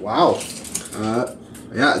it then. Wow.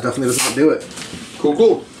 Yeah, it definitely does not do it. Cool,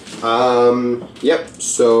 cool. Yep,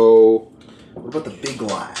 so... What about the big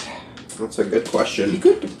lad? That's a good question. You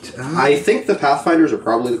could... I think the Pathfinders are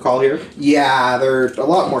probably the call here. Yeah, they're a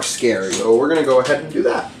lot more scary. So we're going to go ahead and do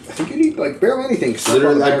that. I think you need, like, barely anything.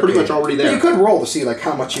 Literally, I'm pretty much already there. You could roll to see, like,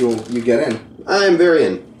 how much you get in. I'm very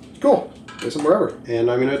in. Cool. There's some wherever.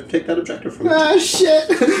 And I'm going to take that objective from you. Ah, shit!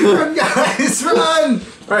 Run, guys, run!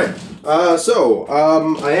 Alright,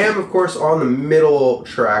 I am, of course, on the middle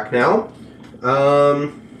track now.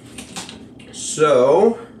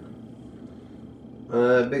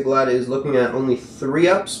 Big Lad is looking at only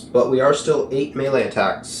 3-ups, but we are still 8 melee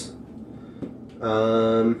attacks.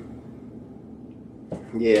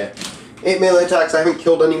 Yeah. 8 melee attacks. I haven't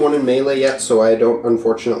killed anyone in melee yet, so I don't,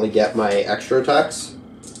 unfortunately, get my extra attacks.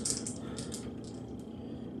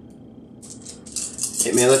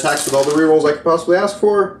 8 melee attacks with all the rerolls I could possibly ask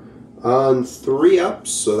for. On 3-ups,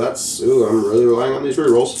 so that's... Ooh, I'm really relying on these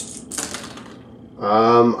rerolls.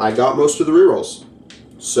 I got most of the rerolls.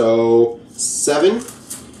 So, 7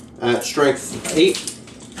 at strength 8.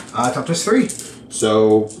 Toughness 3.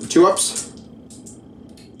 So, 2-ups.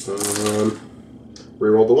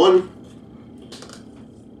 Reroll the 1.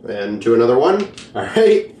 And to another 1.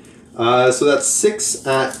 Alright. So that's 6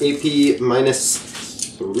 at AP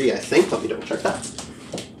 -3, I think. Let me double check that.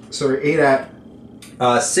 So 8 at...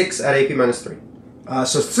 6 at AP -3.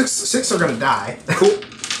 So 6 are going to die. Cool.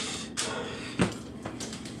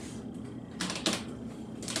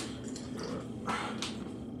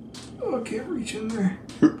 Oh, can't reach in there.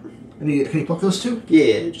 Can you pluck those 2?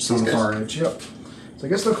 Yeah, just on these the guys. far edge, yep. So I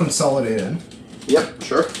guess they'll consolidate in. Yep,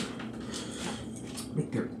 sure.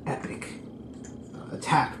 Make their epic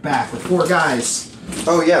attack back with 4 guys.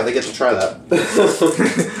 Oh yeah, they get to try that.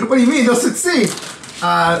 What do you mean? They'll succeed.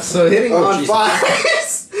 So hitting on Jesus.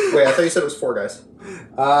 5s. Wait, I thought you said it was 4 guys.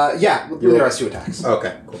 Yeah, the leader has 2 attacks.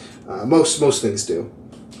 Okay, cool. Most things do.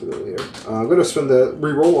 For the leader. I'm going to spend the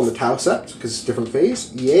reroll on the Tau set because it's a different phase.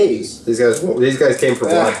 Yay! These guys came for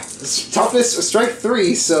blood. Toughness, strength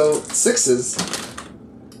 3, so 6s.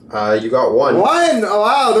 You got 1. 1! Oh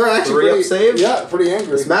wow, they're actually 3-up save? Yeah, pretty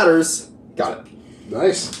angry. This matters. Got it.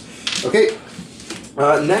 Nice. Okay.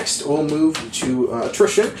 Next, we'll move to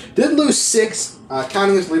attrition. Did lose 6,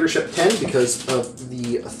 counting as leadership 10 because of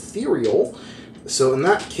the ethereal. So in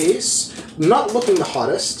that case, not looking the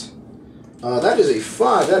hottest. That is a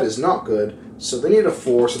 5. That is not good. So they need a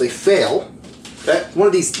 4, so they fail. Okay. One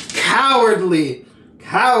of these cowardly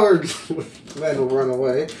men will run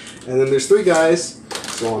away. And then there's 3 guys.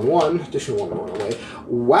 So on 1, additional 1 will run away.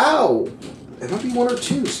 Wow! It might be 1 or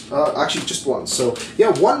 2s. Actually, just 1. So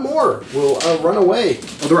yeah, 1 more will run away.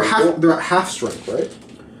 Oh, they're at half strength, right?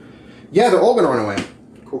 Yeah, they're all gonna run away.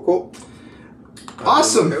 Cool, cool.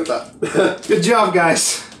 Awesome. Okay with that. Good job,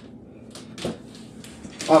 guys.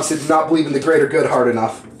 Obviously, did not believe in the greater good hard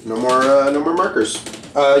enough. No more markers.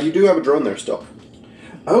 You do have a drone there still.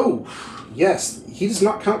 Oh, yes. He does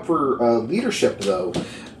not count for leadership though.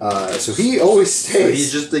 So he always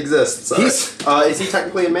stays. So he just exists. Is he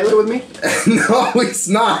technically in melee with me? No, he's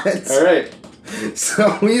not. All right. So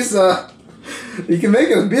he's he can make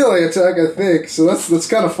a melee attack, I think. So that's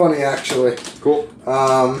kind of funny, actually. Cool.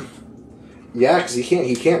 Yeah, because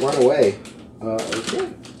he can't run away.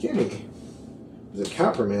 Can he? Does it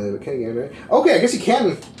count for melee? But can he get away? Okay, I guess he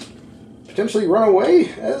can potentially run away.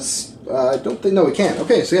 As I don't think. No, he can't.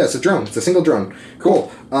 Okay, so yeah, it's a drone. It's a single drone.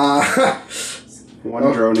 Cool.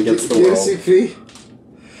 One drone against the world. CP.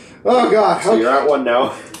 Oh god. So you're at 1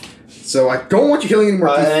 now. So I don't want you healing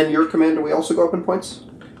anymore. And your command, do we also go up in points?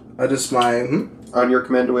 Just my. On your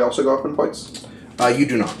command, do we also go up in points? You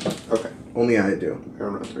do not. Okay. Only I do. I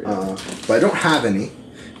don't know 3. But I don't have any.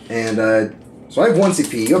 And so I have 1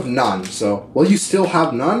 CP. You have none. So will you still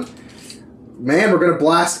have none? Man, we're gonna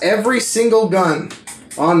blast every single gun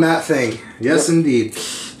on that thing. Yes, indeed.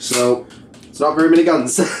 So it's not very many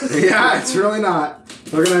guns. yeah, it's really not.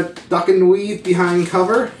 They're gonna duck and weave behind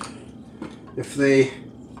cover if they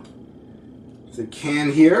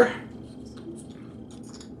can here.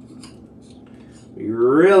 We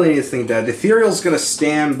really need to think that Ethereal's gonna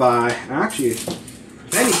stand by. Actually, if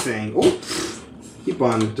anything, oh, keep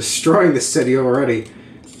on destroying this city already.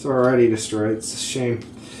 It's already destroyed. It's a shame.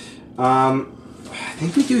 I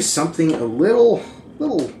think we do something a little.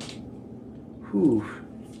 Whew.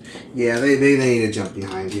 Yeah, they need to jump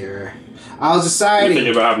behind here. I was deciding. You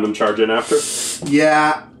thinking about having them charge in after?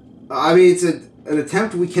 Yeah, I mean it's an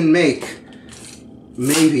attempt we can make,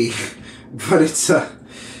 maybe, but it's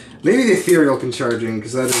maybe the Ethereal can charge in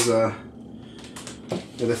because that is yeah,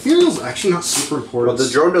 the Ethereal's actually not super important. Well,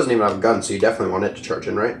 the drone doesn't even have a gun, so you definitely want it to charge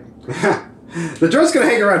in, right? The drone's gonna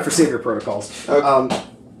hang around for savior protocols. Okay.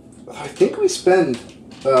 I think we spend.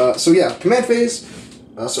 So yeah, command phase.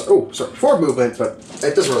 Sorry, forward movement, but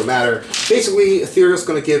it doesn't really matter. Basically, Ethereal's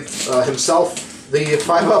going to give himself the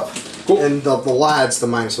 5-up, cool. And the lads the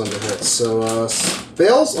 -1 to hit. So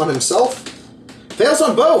fails on himself, fails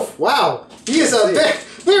on both. Wow, he is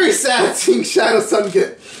very sad seeing Shadowsun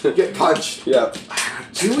get punched. Yeah.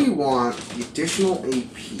 Do we want the additional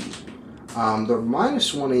AP? The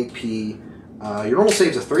 -1 AP. Your normal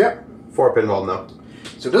save's a 3-up. 4 pinball, no.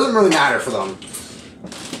 So it doesn't really matter for them.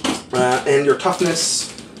 And your toughness?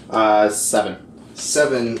 7.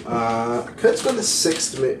 7. Could spend the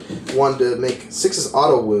 6th one to make 6's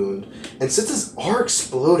auto wound. And 6's are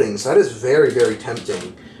exploding, so that is very, very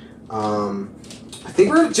tempting. I think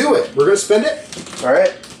we're going to do it. We're going to spend it.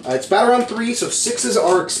 Alright. It's battle round 3, so 6's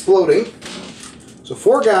are exploding. So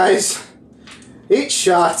 4 guys, 8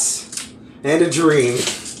 shots, and a dream.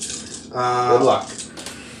 Good luck.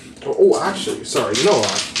 Oh, actually, sorry, you know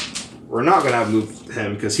what? We're not going to move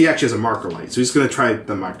him because he actually has a marker light. So he's going to try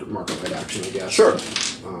the marker light action, I guess. Sure.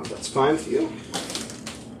 That's fine for you.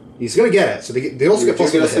 He's going to get it. So they also get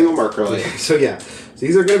plus a single marker light. So yeah. So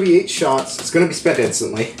these are going to be 8 shots. It's going to be spent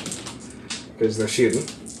instantly because they're shooting.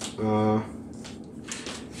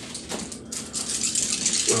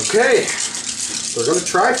 Okay. We're going to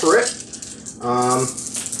try for it.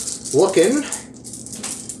 Looking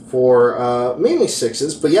for mainly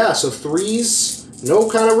 6's. But yeah, so 3's. No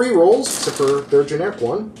kind of re-rolls, except for their generic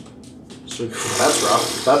one. So, that's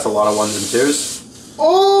rough. That's a lot of 1s and 2s.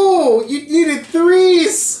 Oh! You needed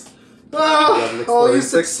 3's! Oh, you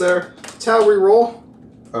 6 there? Tau re-roll.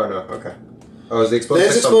 Oh, no, okay. Oh, is the exploding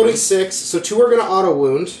 6? There's exploding 6, so 2 are going to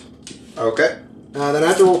auto-wound. Okay. Then I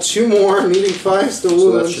have to roll 2 more, needing 5s to wound.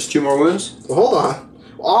 So that's just 2 more wounds? Well, hold on.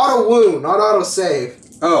 Auto-wound, not auto-save.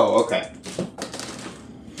 Oh, okay.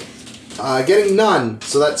 Getting none,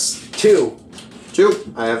 so that's 2.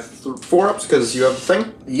 2. I have 4 ups because you have the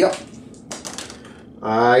thing. Yep.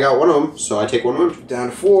 I got 1 of them, so I take 1 wound. Down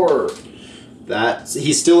to 4.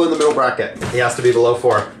 He's still in the middle bracket. He has to be below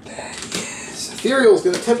 4. Yes. Ethereal's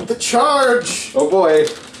going to attempt the charge. Oh boy.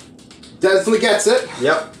 Definitely gets it.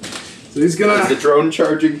 Yep. So he's going to... Is the drone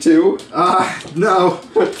charging too? No.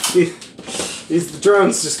 The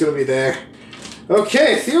drone's just going to be there.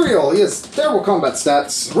 Okay, Ethereal, he has terrible combat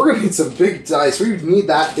stats. We're going to need some big dice. We need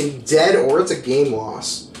that thing dead or it's a game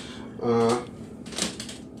loss. Going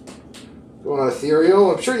on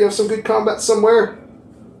Ethereal. I'm sure you have some good combat somewhere.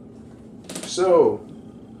 So,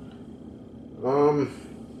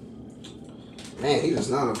 man, he does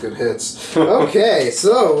not have good hits. Okay,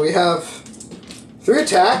 so we have 3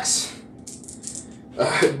 attacks.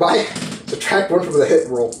 Subtract 1 from the hit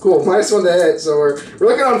roll. Cool, -1 to hit. So we're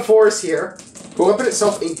looking on 4s here. The weapon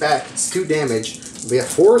itself ain't back. It's 2 damage. We have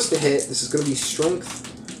 4s to hit. This is going to be strength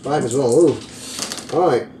 5 as well. Ooh.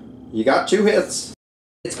 Alright. You got 2 hits.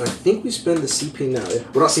 I think we spend the CP now.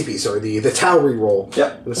 Well, not CP, sorry. The Tau reroll.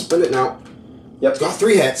 Yep. I'm going to spend it now. Yep. Got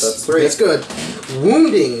 3 hits. That's 3. That's good.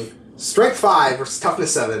 Wounding. Strength 5 versus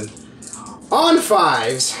toughness 7. On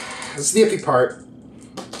 5s. This is the iffy part.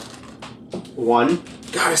 1.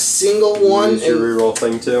 Got a single one. Use your reroll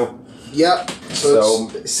thing too. Yep. So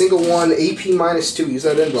it's single 1, AP -2. Use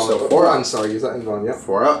that invuln. So 4 on. Sorry, use that invuln. Yep.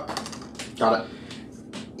 4 up. Got it.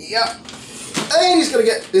 Yep. And he's gonna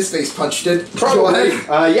get his face punched in. Probably.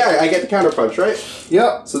 Yeah, I get the counter punch, right?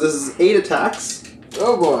 Yep. So this is 8 attacks.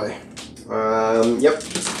 Oh boy. Yep.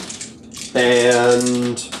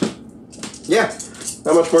 And yeah,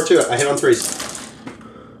 not much more to it. I hit on 3s.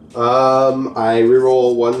 I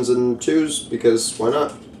reroll 1s and 2s because why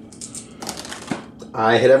not?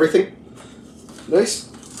 I hit everything. Nice.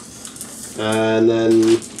 And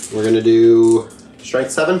then we're gonna do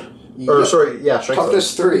strength 7. Or sorry, yeah, strength.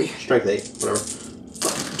 Toughness 3. Strength 8, whatever.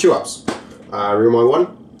 2 ups. Reroll my 1.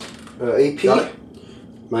 AP. Got it.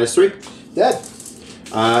 -3. Dead.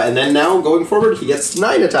 And then now, going forward, he gets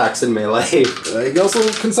 9 attacks in melee. He can also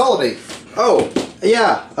consolidate. Oh,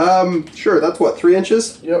 yeah. Sure, that's what, 3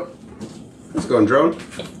 inches? Yep. Let's go on drone.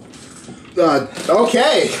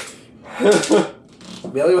 Okay.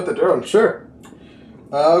 Melee with the drone, sure.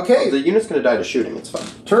 Okay. The unit's going to die to shooting, it's fine.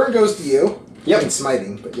 Turn goes to you. Yep. And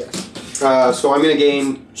smiting, but yes. So I'm going to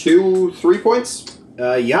gain 2 3 points.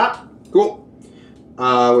 Yeah. Cool.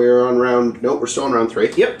 We're on round... Nope, we're still on round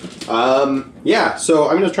 3. Yep. Yeah, so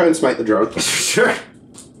I'm going to try and smite the drone. Sure.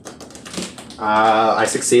 I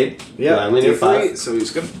succeed. Yeah. I only need 5. So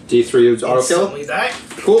he's good. D3 is auto kill. Instantly die.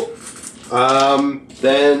 Cool.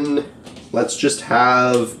 Then let's just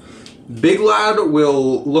have... Big Lad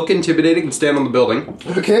will look intimidating and stand on the building.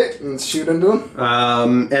 Okay, let's shoot into him.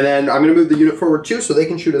 And then I'm going to move the unit forward too so they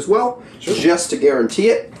can shoot as well. Sure. Just to guarantee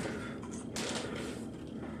it.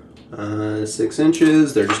 6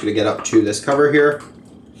 inches. They're just going to get up to this cover here.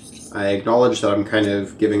 I acknowledge that I'm kind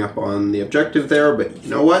of giving up on the objective there, but you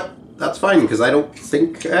know what? That's fine, because I don't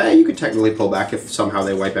think... you could technically pull back if somehow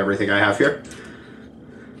they wipe everything I have here.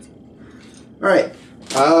 Alright.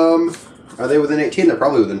 Are they within 18? They're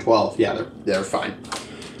probably within 12. Yeah, they're fine.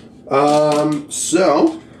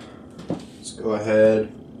 So... Let's go ahead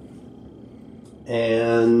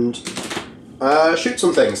and... shoot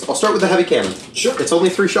some things. I'll start with the heavy cannon. Sure. It's only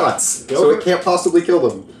 3 shots, Go so for it can't possibly kill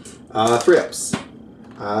them. 3 ups.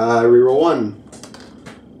 Reroll 1.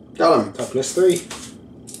 Got him. Toughness 3.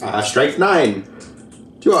 Strength 9.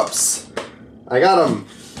 2 ups. I got him.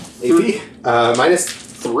 AP.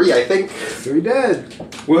 -3, I think. 3 dead.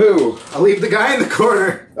 Woohoo. I'll leave the guy in the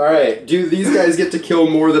corner. Alright, do these guys get to kill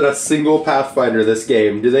more than a single Pathfinder this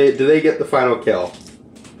game? Do they get the final kill?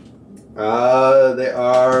 They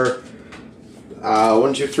are...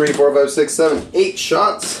 1, 2, 3, 4, 5, 6, 7, 8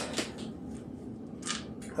 shots.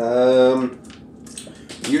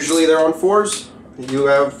 Usually they're on 4s. You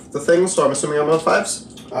have the things, so I'm assuming I'm on 5s?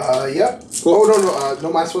 Yep. Cool. Oh, no,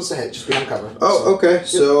 am I supposed to hit? Just be on cover. Oh, so, okay, yep.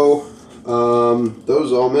 so,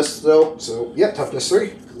 those all missed though. So, yeah, toughness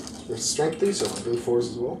 3. There's strength 3, so I'll do 4s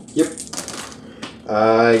as well. Yep.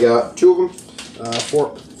 I got 2 of them.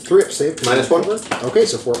 3 up save. -1. Okay,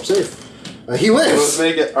 so 4 up save. He Let's lives!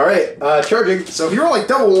 make it. Alright, charging. So if you roll like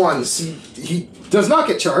double 1s, he does not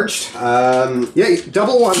get charged. Yeah,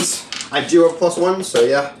 double 1s. I do have +1, so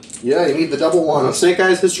yeah. Yeah, you need the double 1s. Snake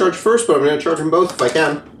Eyes his charge first, but I'm going to charge them both if I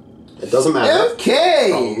can. It doesn't matter. Okay!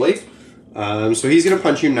 Probably. So he's going to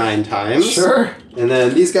punch you 9 times. Sure. And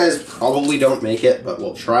then these guys probably don't make it, but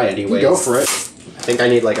we'll try anyway. Go for it. I think I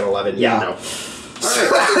need like an 11. Yeah, no.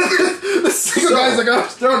 Alright. The single guy's like, oh,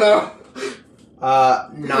 no, no.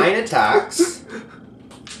 9 attacks.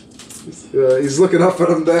 He's looking up at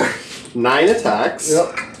him there. 9 attacks.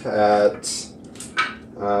 Yep. At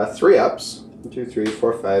 3 ups. 1, 2, 3,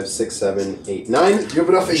 4, 5, 6, 7, 8, 9. You have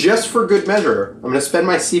enough. Just for good measure, I'm going to spend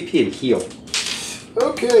my CP and heal.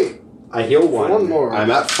 Okay. I heal 1. One more.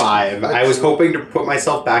 I'm at 5. I was hoping to put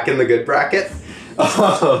myself back in the good bracket.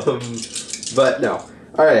 But no.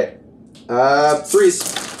 Alright. 3s.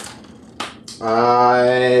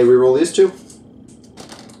 I reroll these 2.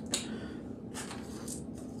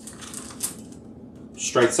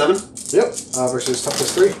 Strength 7. Yep. Versus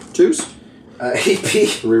toughness 3. 2s.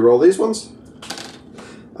 AP. Reroll these ones.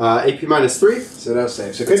 AP -3. So no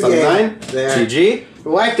save. So good That's game. 9. There. GG.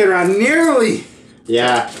 Wiped it around nearly.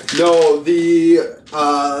 Yeah. No, the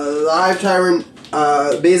Hive Tyrant,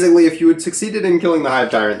 basically, if you had succeeded in killing the Hive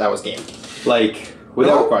Tyrant, that was game. Like,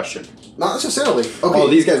 without question. Not necessarily. Okay. Oh,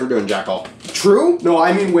 these guys were doing jack all. True? No,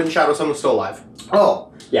 I mean when Shadowsun was still alive. Oh.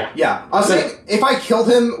 Yeah. Yeah. I was saying, if I killed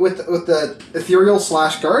him with the ethereal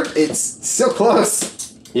 / guard, it's still close.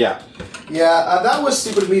 Yeah. Yeah, that was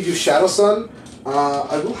stupid of me to do Shadowsun.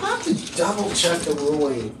 I will have to double check the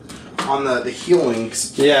ruling on the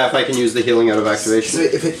healings. Yeah, if I can use the healing out of activation.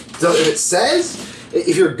 So if it says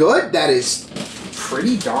if you're good, that is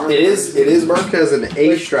pretty darn. It is marked as an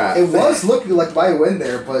A strat. It was looking like my win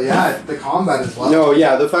there, but yeah, the combat as well. No,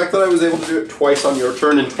 yeah, the fact that I was able to do it twice on your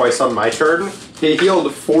turn and twice on my turn, he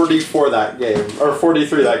healed 44 that game, or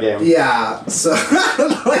 43 that game. Yeah, so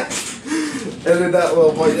like, and in that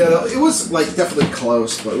little point, yeah, it was like definitely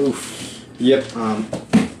close, but oof. Yep.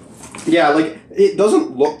 Yeah, like it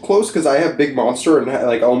doesn't look close because I have big monster and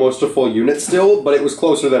like almost a full unit still, but it was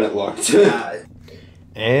closer than it looked. Yeah.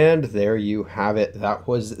 And there you have it. That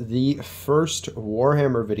was the first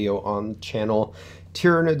Warhammer video on the channel,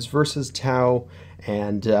 Tyranids versus Tau,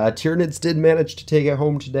 and Tyranids did manage to take it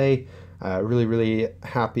home today. Really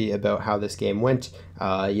happy about how this game went.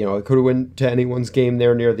 You know, it could have went to anyone's game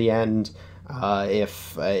there near the end.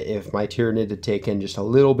 If my Tyranid had taken just a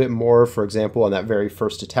little bit more, for example, on that very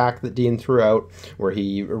first attack that Dean threw out, where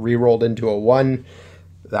he re-rolled into a 1,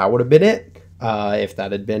 that would have been it. If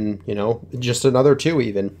that had been, you know, just another 2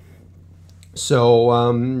 even.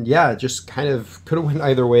 So, yeah, just kind of could have went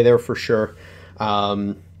either way there for sure.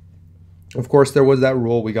 Of course, there was that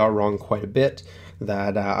rule we got wrong quite a bit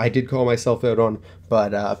that I did call myself out on,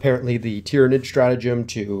 but apparently the Tyranid stratagem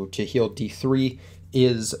to heal D3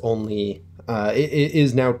 is only, it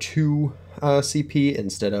is now 2 CP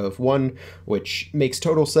instead of 1, which makes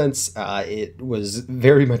total sense. It was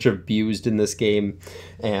very much abused in this game,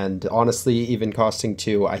 and honestly, even costing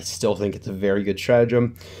 2, I still think it's a very good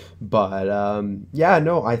stratagem. But yeah,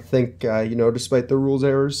 no, I think you know, despite the rules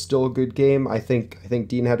errors, still a good game. I think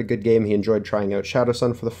Dean had a good game. He enjoyed trying out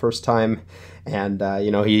Shadowsun for the first time, and you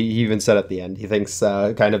know, he even said at the end he thinks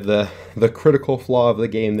kind of the critical flaw of the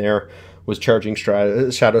game there was charging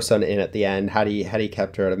Shadowsun in at the end. Had he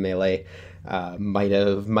kept her out of melee, might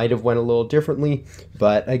have went a little differently.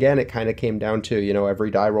 But again, it kind of came down to, you know,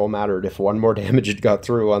 every die roll mattered. If one more damage had got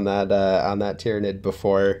through on that Tyranid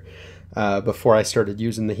before I started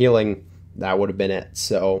using the healing, that would have been it.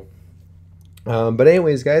 So, but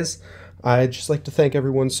anyways, guys, I'd just like to thank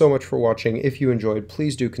everyone so much for watching. If you enjoyed,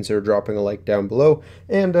 please do consider dropping a like down below,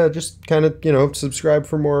 and just kind of, you know, subscribe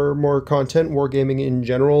for more content, wargaming in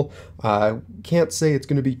general. Can't say it's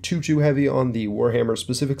going to be too heavy on the Warhammer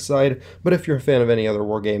specific side, but if you're a fan of any other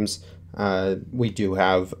war games, we do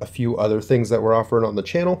have a few other things that we're offering on the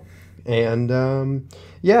channel. And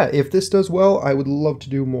yeah, if this does well, I would love to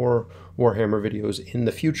do more Warhammer videos in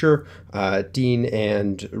the future. Dean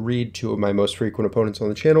and Reed, 2 of my most frequent opponents on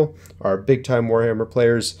the channel, are big-time Warhammer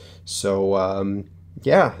players, so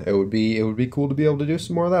yeah, it would be cool to be able to do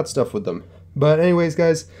some more of that stuff with them. But anyways,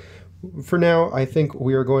 guys, for now, I think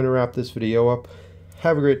we are going to wrap this video up.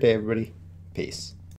 Have a great day, everybody. Peace.